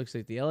 Then it looks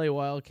like the LA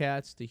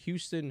Wildcats, the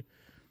Houston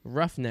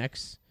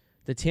Roughnecks,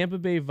 the Tampa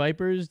Bay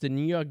Vipers, the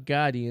New York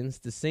Guardians,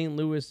 the St.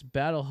 Louis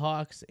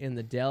Battlehawks, and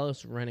the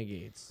Dallas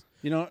Renegades.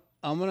 You know,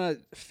 I'm going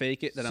to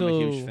fake it that I'm a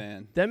huge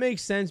fan. That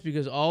makes sense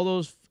because all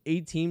those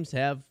 8 teams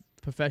have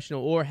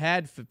professional or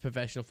had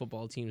professional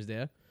football teams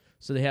there.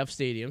 So they have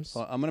stadiums.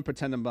 Well, I'm going to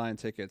pretend I'm buying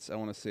tickets. I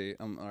want to see.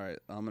 All right,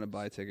 I'm going to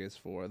buy tickets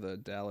for the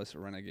Dallas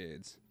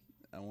Renegades.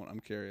 I'm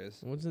curious.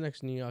 What's the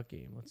next New York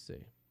game? Let's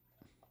see.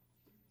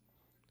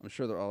 I'm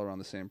sure they're all around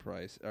the same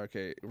price.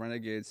 Okay,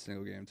 Renegades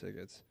single game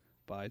tickets.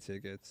 Buy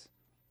tickets.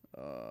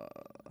 I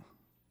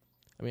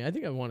mean, I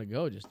think I want to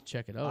go just to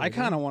check it out. I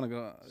kind of want to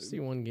go. See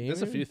one game.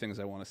 There's a few things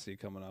I want to see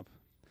coming up.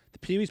 The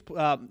Pee-wee's,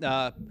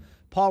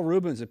 Paul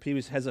Rubens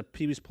has a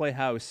Pee-wee's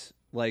Playhouse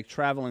like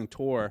traveling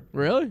tour.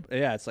 Really?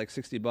 Yeah, it's like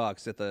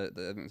 $60 at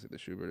I think it's like the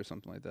Schubert or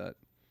something like that.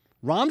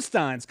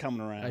 Rammstein's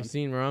coming around. I've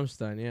seen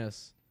Rammstein,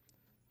 yes.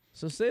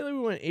 So say that we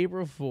went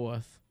April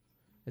 4th.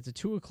 It's a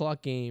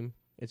 2:00 game.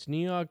 It's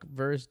New York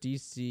versus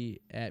DC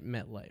at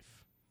MetLife.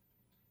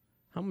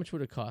 How much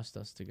would it cost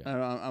us to go?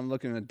 I'm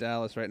looking at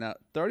Dallas right now.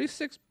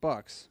 $36.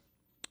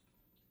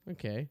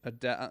 Okay. All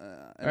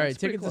right,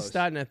 tickets are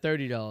starting at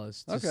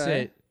 $30 to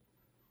sit.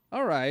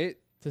 All right.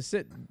 To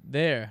sit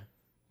there.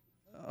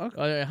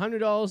 Okay.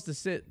 $100 to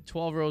sit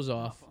 12 rows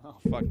off. Oh,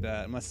 fuck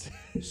that.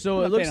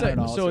 So it looks like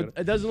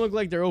it doesn't look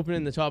like they're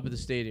opening the top of the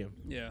stadium.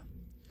 Yeah.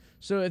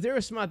 So if they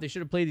were smart, they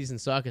should have played these in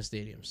soccer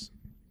stadiums.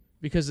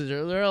 Because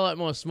they're a lot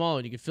more smaller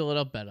and you can fill it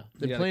up better.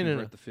 They're playing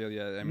in the field,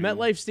 yeah. I mean,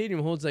 MetLife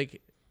Stadium holds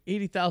like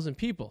 80,000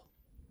 people.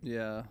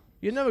 Yeah.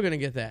 You're never going to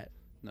get that.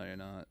 No, you're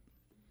not.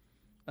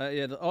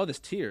 Yeah. There's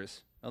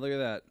tiers. Oh, look at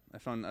that. I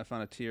found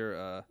a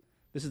tier.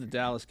 This is the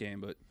Dallas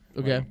game, but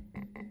okay.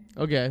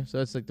 Okay, so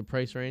that's like the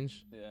price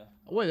range. Yeah.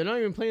 Wait, they're not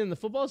even playing in the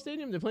football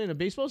stadium? They're playing in a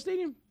baseball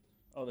stadium?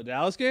 Oh, the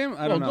Dallas game?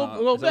 I don't know.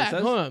 Go back.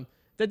 Hold on.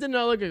 That did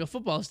not look like a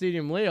football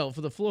stadium layout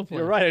for the floor plan.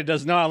 You're right. It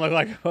does not look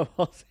like a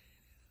football stadium.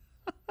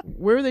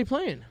 Where are they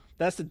playing?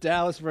 That's the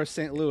Dallas versus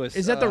St. Louis.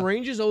 Is that the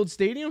Rangers' old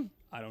stadium?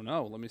 I don't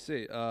know. Let me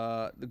see.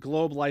 The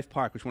Globe Life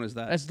Park. Which one is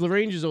that? That's the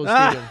Rangers' old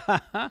stadium.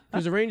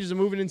 Because the Rangers are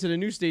moving into the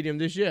new stadium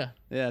this year.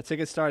 Yeah,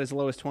 tickets start as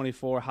low as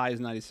 24, high as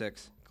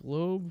 96.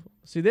 Globe.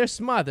 See, they're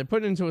smart. They're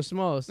putting it into a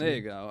smaller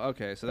stadium. There you go.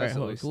 Okay, so that's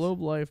at least. Globe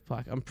Life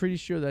Park. I'm pretty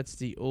sure that's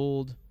the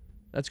old.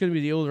 That's going to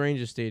be the old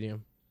Rangers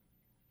stadium.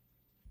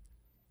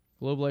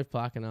 Globe Life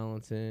Park in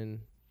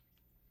Arlington.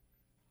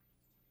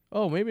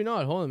 Oh, maybe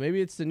not. Hold on.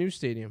 Maybe it's the new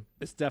stadium.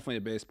 It's definitely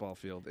a baseball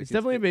field. It's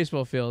definitely a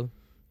baseball field.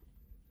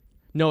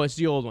 No, it's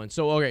the old one.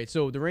 So, okay.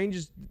 So the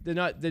Rangers, they're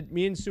not.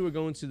 Me and Sue are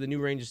going to the new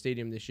Rangers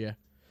Stadium this year.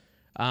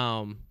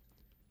 Let's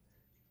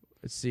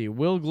see.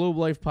 Will Globe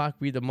Life Park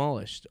be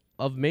demolished?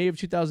 Of May of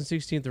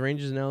 2016, the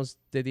Rangers announced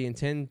that they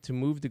intend to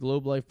move the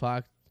Globe Life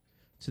Park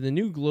to the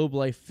new Globe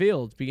Life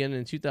Field beginning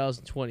in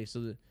 2020.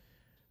 So,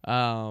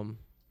 so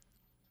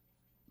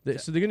they're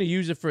going to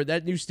use it for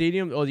that new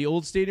stadium, or the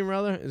old stadium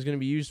rather, is going to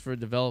be used for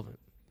development.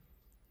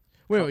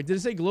 Wait, did it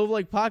say Globe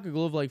Life Park or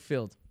Globe Life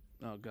Field?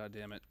 Oh, God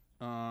damn it.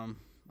 I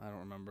don't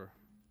remember.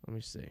 Let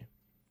me see.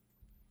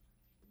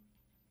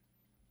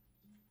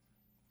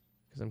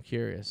 Because I'm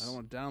curious. I don't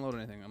want to download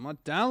anything. I'm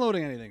not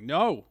downloading anything.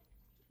 No.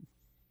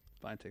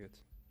 Buying tickets.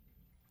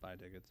 Buy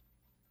tickets.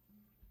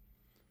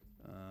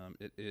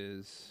 It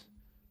is.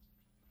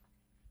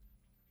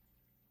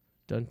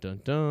 Dun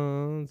dun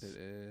dun. It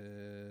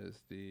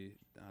is the.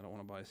 I don't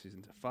want to buy a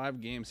season.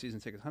 5-game season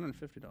tickets. $150.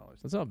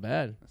 That's not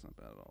bad. That's not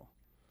bad at all.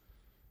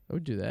 I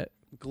would do that.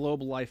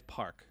 Globe Life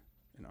Park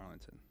in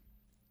Arlington.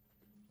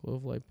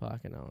 Globe Life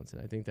Park in Arlington.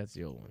 I think that's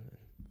the old one.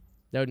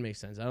 That would make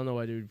sense. I don't know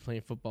why they would be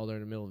playing football there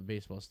in the middle of a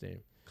baseball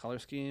stadium. Color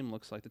scheme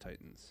looks like the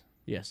Titans.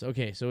 Yes.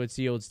 Okay. So it's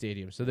the old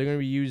stadium. So they're going to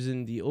be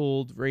using the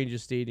old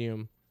Rangers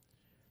Stadium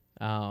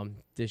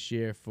this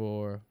year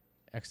for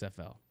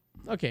XFL.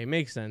 Okay.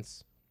 Makes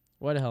sense.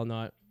 Why the hell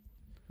not?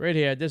 Right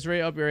here. This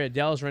right up here.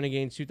 Dallas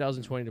Renegades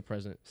 2020 to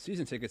present.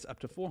 Season tickets up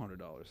to $400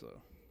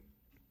 though.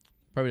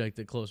 Probably like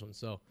the close one.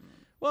 So,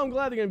 well, I'm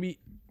glad they're going to be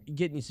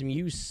getting some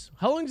use.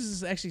 How long does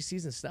this actually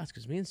season start?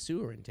 Because me and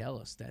Sue are in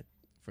Dallas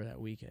for that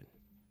weekend.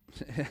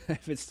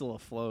 If it's still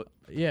afloat.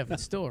 Yeah, if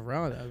it's still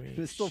around. I mean,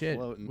 it's still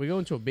floating. We're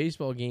going to a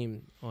baseball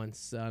game on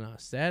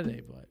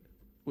Saturday, but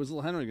where's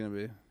little Henry going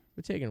to be?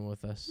 We're taking him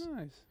with us.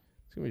 Nice.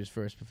 It's going to be his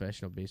first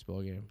professional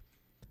baseball game.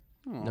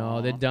 Aww.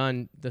 No, they're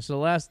done. The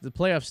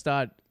playoffs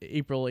start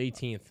April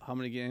 18th. How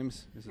many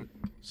games is it?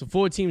 So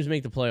 4 teams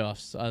make the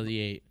playoffs out of the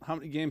 8. How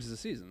many games is the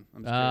season?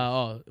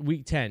 I'm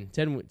week 10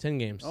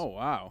 games. Oh,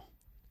 wow.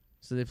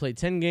 So they play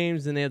 10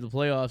 games, then they have the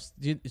playoffs.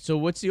 So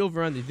what's the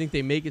over-under? Do you think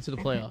they make it to the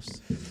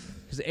playoffs?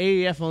 Because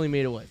AAF only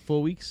made it,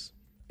 4 weeks?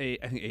 8.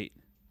 I think 8.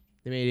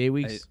 They made 8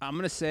 weeks? I'm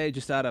going to say,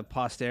 just out of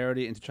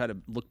posterity and to try to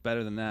look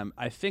better than them,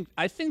 I think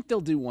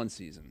they'll do one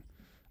season.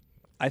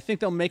 I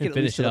think they'll make it at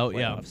least to the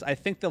playoffs. Yeah. I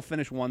think they'll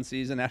finish one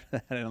season. After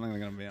that, I don't think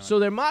they're going to be on. So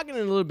they're marketing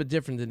it a little bit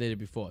different than they did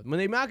before. When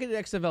they marketed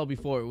XFL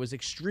before, it was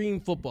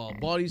extreme football,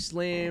 body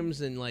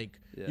slams, and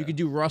you could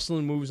do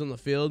wrestling moves on the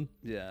field.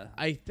 Yeah.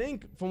 I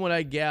think, from what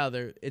I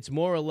gather, it's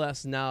more or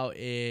less now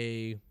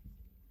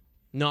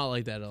not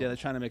like that at all. Yeah, they're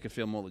trying to make it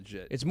feel more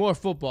legit. It's more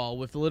football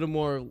with a little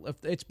more.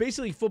 It's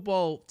basically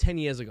football 10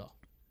 years ago.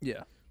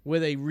 Yeah. where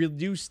they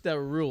reduced the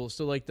rules.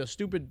 So like the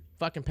stupid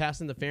fucking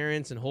pass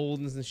interference and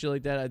holdings and shit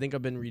like that, I think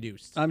have been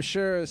reduced. I'm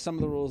sure some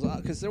of the rules,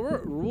 because there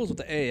were rules with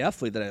the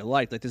AAF league that I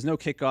liked. Like there's no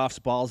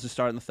kickoffs, balls just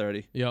start in the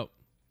 30. Yep.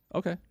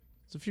 Okay.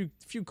 It's a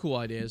few cool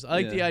ideas. I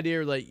like the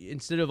idea like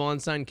instead of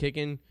onside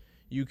kicking,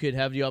 you could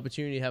have the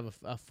opportunity to have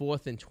a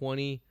 4th and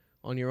 20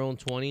 on your own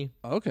 20.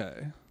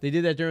 Okay. They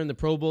did that during the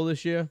Pro Bowl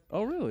this year.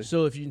 Oh, really?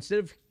 So if you instead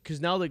of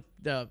because now the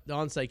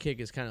onside kick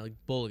is kind of like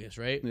bullish,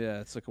 right? Yeah,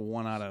 it's like a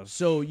 1 out of.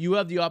 So you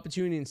have the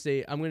opportunity to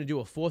say, I'm going to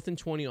do a 4th and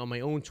 20 on my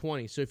own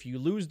 20. So if you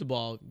lose the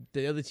ball,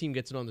 the other team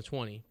gets it on the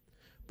 20.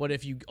 But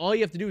if all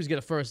you have to do is get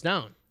a first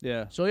down.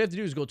 Yeah. So all you have to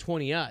do is go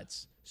 20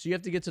 yards. So you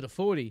have to get to the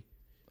 40.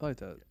 I like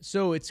that.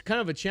 So it's kind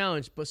of a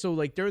challenge. But so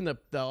like during the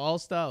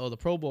All-Star or the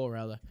Pro Bowl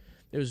rather,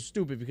 it was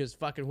stupid because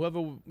fucking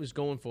whoever was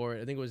going for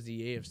it, I think it was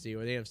the AFC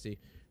or the AFC,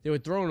 they were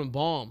throwing a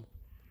bomb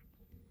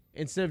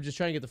instead of just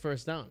trying to get the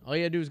first down. All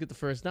you had to do was get the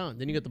first down.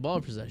 Then you get the ball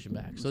possession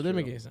back. So it didn't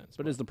make any sense.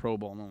 But it's the Pro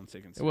Bowl. No one's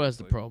taking it seriously. It was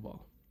the Pro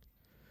Bowl.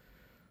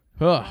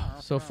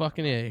 So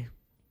fucking A.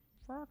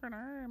 Fucking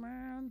A,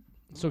 man.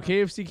 So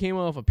KFC came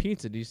off a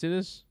pizza. Do you see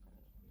this?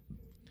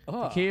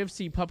 Oh. The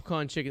KFC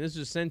popcorn chicken. This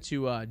was sent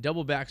to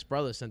Doubleback's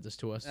brother sent this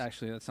to us.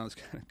 Actually, that sounds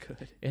kind of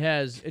good.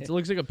 It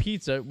looks like a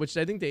pizza, which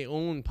I think they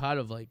own part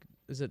of like,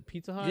 is it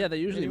Pizza Hut? Yeah, they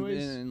usually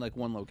in like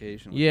one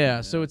location. Yeah,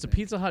 so it's a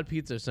Pizza Hut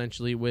pizza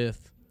essentially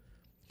with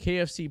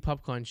KFC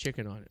popcorn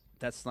chicken on it.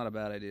 That's not a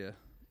bad idea.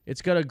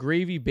 It's got a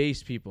gravy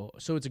base, people.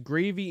 So it's a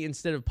gravy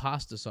instead of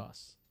pasta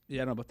sauce.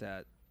 Yeah, I know about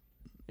that.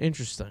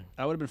 Interesting.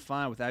 I would have been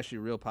fine with actually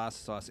real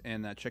pasta sauce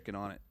and that chicken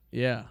on it.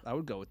 Yeah. I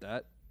would go with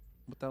that.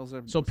 What the hell's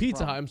there? So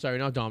Pizza Hut, I'm sorry,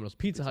 not Domino's.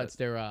 Pizza Hut's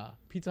their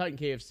Pizza Hut and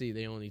KFC,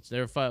 they own each.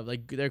 They're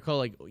they're called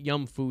like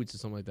Yum Foods or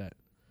something like that.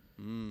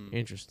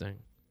 Interesting.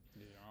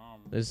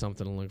 There's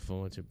something to look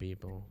forward to,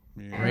 people.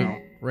 Yeah.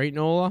 Right,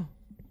 Nola?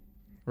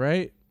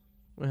 Right?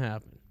 What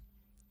happened?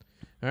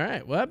 All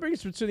right. Well, that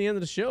brings us to the end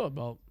of the show.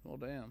 Well,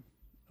 damn.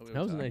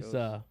 That was a nice.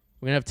 We're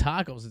gonna have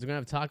tacos. We're gonna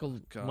have Taco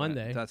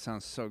Monday. That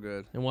sounds so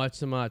good. And watch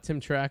some Tim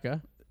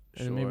Tracker,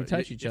 and then maybe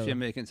touch each other. If you're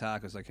making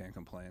tacos, I can't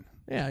complain.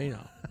 Yeah, you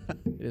know,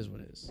 it is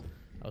what it is.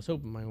 I was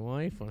hoping my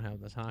wife would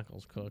have the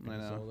tacos cooked,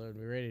 so they'd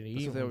be ready to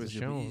eat. That's what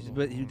they always do.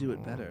 But you do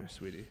it better,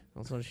 sweetie.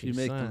 That's what she You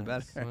make says. them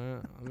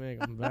better. I make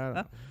them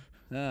better.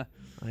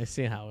 I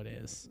see how it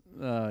is.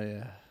 Oh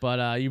yeah.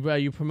 But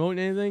you promoting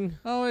anything?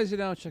 Always,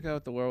 check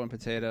out the Whirlwind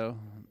Potato.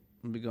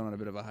 I'll be going on a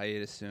bit of a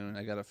hiatus soon.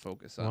 I gotta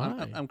focus on.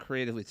 Why? I'm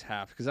creatively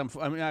tapped because I'm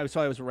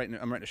writing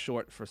a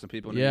short for some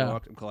people in New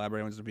York. I'm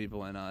collaborating with some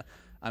people, and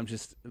I'm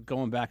just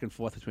going back and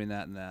forth between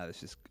that and that.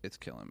 It's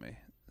killing me.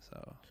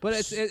 So, but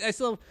I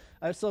still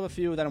have a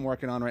few that I'm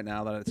working on right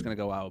now that it's gonna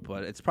go out,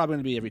 but it's probably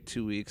gonna be every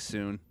 2 weeks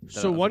soon.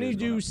 So why don't you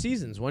do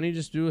seasons? Why don't you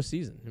just do a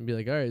season and be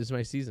like, all right, this is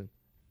my season?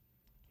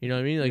 You know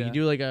what I mean? Like you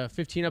do like a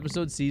 15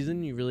 episode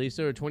season, you release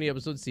it, or a 20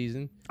 episode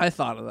season. I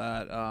thought of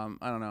that.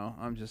 I don't know.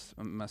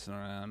 I'm messing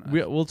around.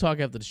 We'll talk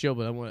after the show,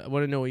 but I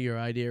want to know what your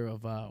idea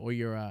of or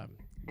your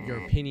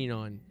opinion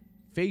on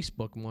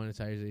Facebook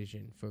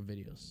monetization for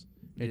videos.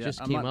 It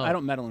just came out. I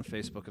don't meddle in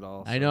Facebook at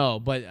all. So. I know,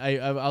 but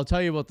I'll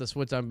tell you about this.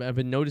 What I've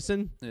been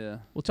noticing. Yeah.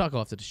 We'll talk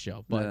after the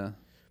show,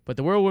 but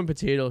the Whirlwind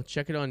Potato.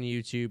 Check it on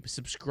YouTube.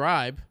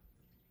 Subscribe.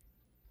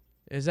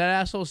 Is that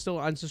asshole still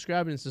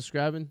unsubscribing and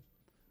subscribing?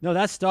 No,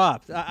 that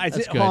stopped.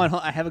 Hold on.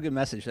 I have a good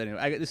message.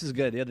 Anyway, this is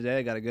good. The other day,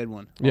 I got a good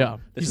one. Yeah.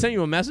 He sent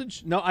you a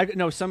message?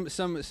 No,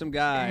 some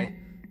guy.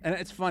 And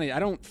it's funny. I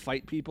don't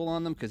fight people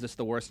on them because it's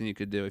the worst thing you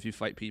could do if you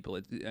fight people.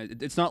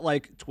 It's not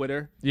like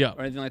Twitter or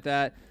anything like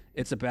that.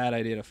 It's a bad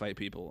idea to fight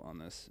people on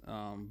this.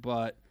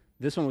 But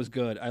this one was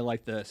good. I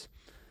like this.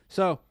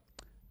 So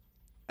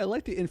I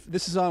like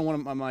this is on one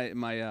of my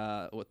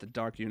the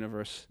Dark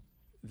Universe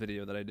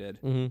video that I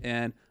did. Mm-hmm.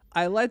 And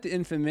I like the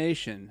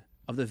information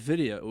of the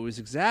video. It was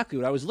exactly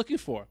what I was looking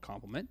for.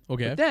 Compliment.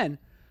 Okay. But then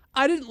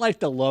I didn't like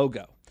the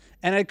logo.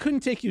 And I couldn't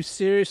take you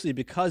seriously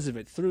because of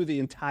it through the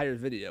entire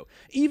video,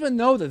 even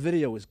though the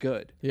video was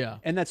good. Yeah.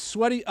 And that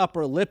sweaty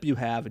upper lip you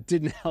have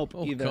didn't help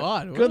either.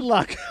 God. Good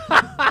luck.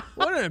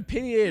 What an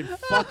opinionated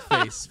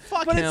fuckface.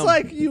 Fuck but him. It's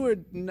like you were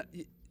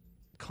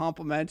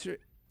complimentary.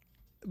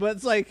 But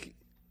it's like...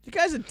 You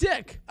guy's a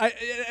dick.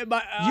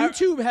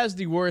 YouTube has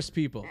the worst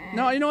people.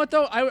 No, you know what,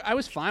 though? I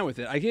was fine with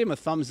it. I gave him a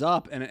thumbs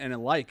up and a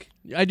like.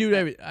 I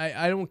do.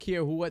 I don't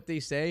care what they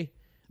say.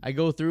 I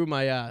go through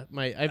my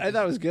I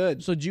thought it was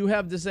good. So do you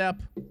have this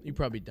app? You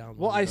probably downloaded it.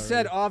 Well, I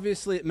said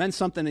obviously it meant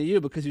something to you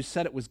because you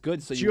said it was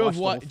good. So do you have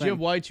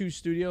Y2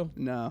 Studio?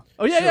 No.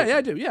 Oh yeah,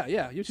 I do.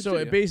 Yeah. YouTube so Studio.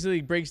 it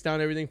basically breaks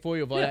down everything for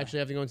you without actually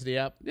having to go into the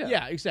app.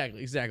 Yeah,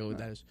 exactly what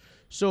that is.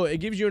 So it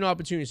gives you an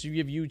opportunity. So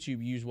you give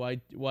YouTube, use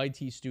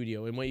YT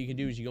Studio, and what you can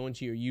do is you go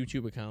into your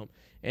YouTube account,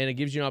 and it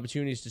gives you an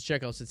opportunity to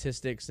check out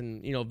statistics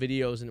and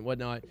videos and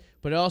whatnot.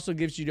 But it also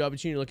gives you the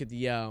opportunity to look at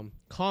the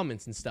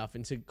comments and stuff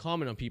and to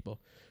comment on people.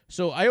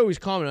 So I always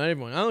comment on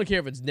everyone. I don't care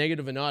if it's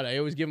negative or not. I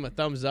always give them a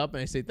thumbs up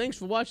and I say thanks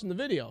for watching the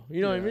video.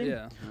 You know what I mean?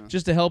 Yeah.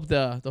 Just to help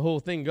the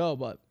whole thing go.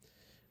 But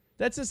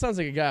That just sounds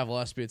like a guy with a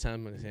lot of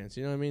time on his hands.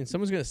 You know what I mean?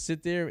 Someone's gonna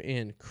sit there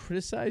and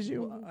criticize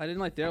you. Well, I didn't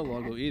like their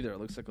logo either. It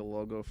looks like a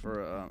logo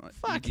for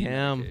Fuck ED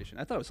him. medication.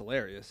 I thought it was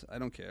hilarious. I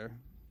don't care.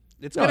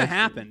 It's gonna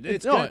happen.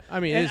 It's gonna, I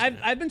mean,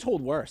 I've been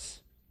told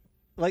worse.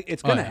 Like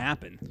it's gonna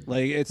happen.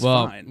 Like it's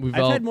Well, fine.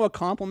 I've had more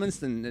compliments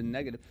than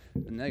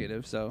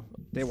negative. So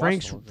they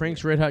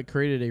Frank's Red Hot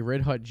created a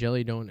Red Hot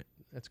jelly donut.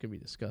 That's gonna be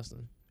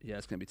disgusting. Yeah,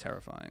 it's gonna be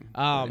terrifying.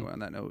 Anyway, on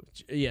that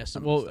note, yes.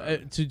 Well,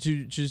 to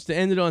just to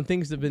end it on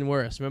things that have been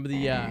worse. Remember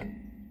the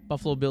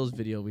Buffalo Bills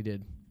video we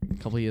did a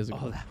couple of years ago?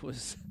 Oh, that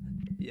was,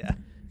 yeah.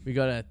 We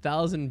got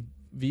 1,000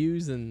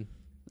 views in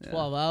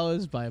 12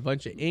 hours by a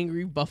bunch of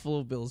angry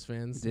Buffalo Bills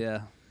fans.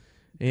 Yeah.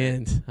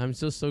 And I'm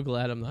so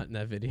glad I'm not in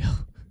that video.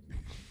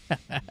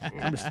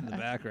 I'm just in the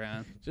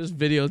background, just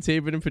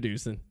videotaping and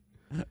producing.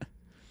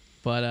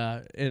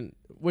 But and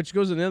which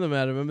goes to another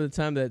matter. Remember the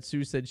time that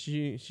Sue said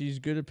she's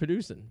good at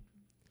producing,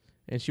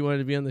 and she wanted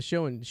to be on the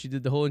show, and she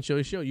did the whole show.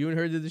 You and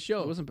her did the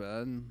show. It wasn't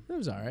bad. It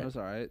was all right. It was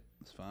all right.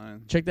 It's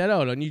fine. Check that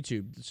out on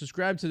YouTube.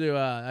 Subscribe to the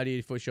Arty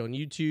 84 show on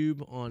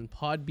YouTube, on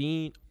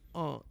Podbean,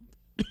 on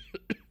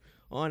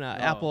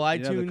Apple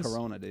iTunes. You have the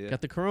corona, do you?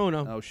 Got the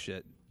corona. Oh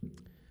shit.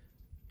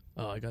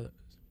 Oh, I got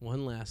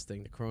one last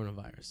thing. The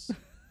coronavirus.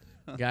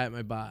 Guy at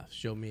my bar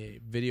showed me a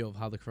video of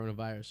how the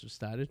coronavirus was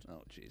started.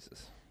 Oh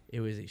Jesus. It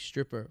was a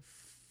stripper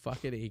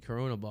fucking a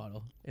Corona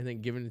bottle and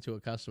then giving it to a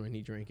customer and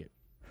he drank it.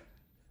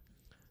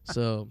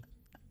 So,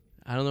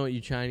 I don't know what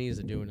you Chinese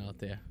are doing out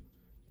there,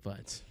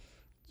 but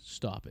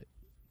stop it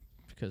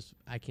because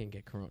I can't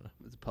get Corona.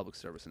 It's a public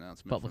service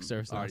announcement. Public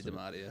service Arty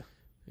announcement.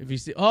 If you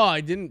see, I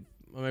didn't.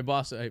 My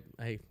boss,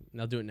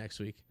 I'll do it next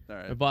week. All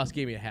right. My boss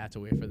gave me a hat to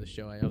wear for the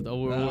show.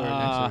 I'll wear it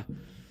next week.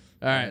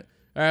 All right.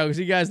 We'll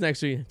see you guys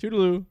next week.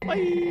 Toodaloo.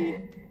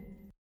 Bye.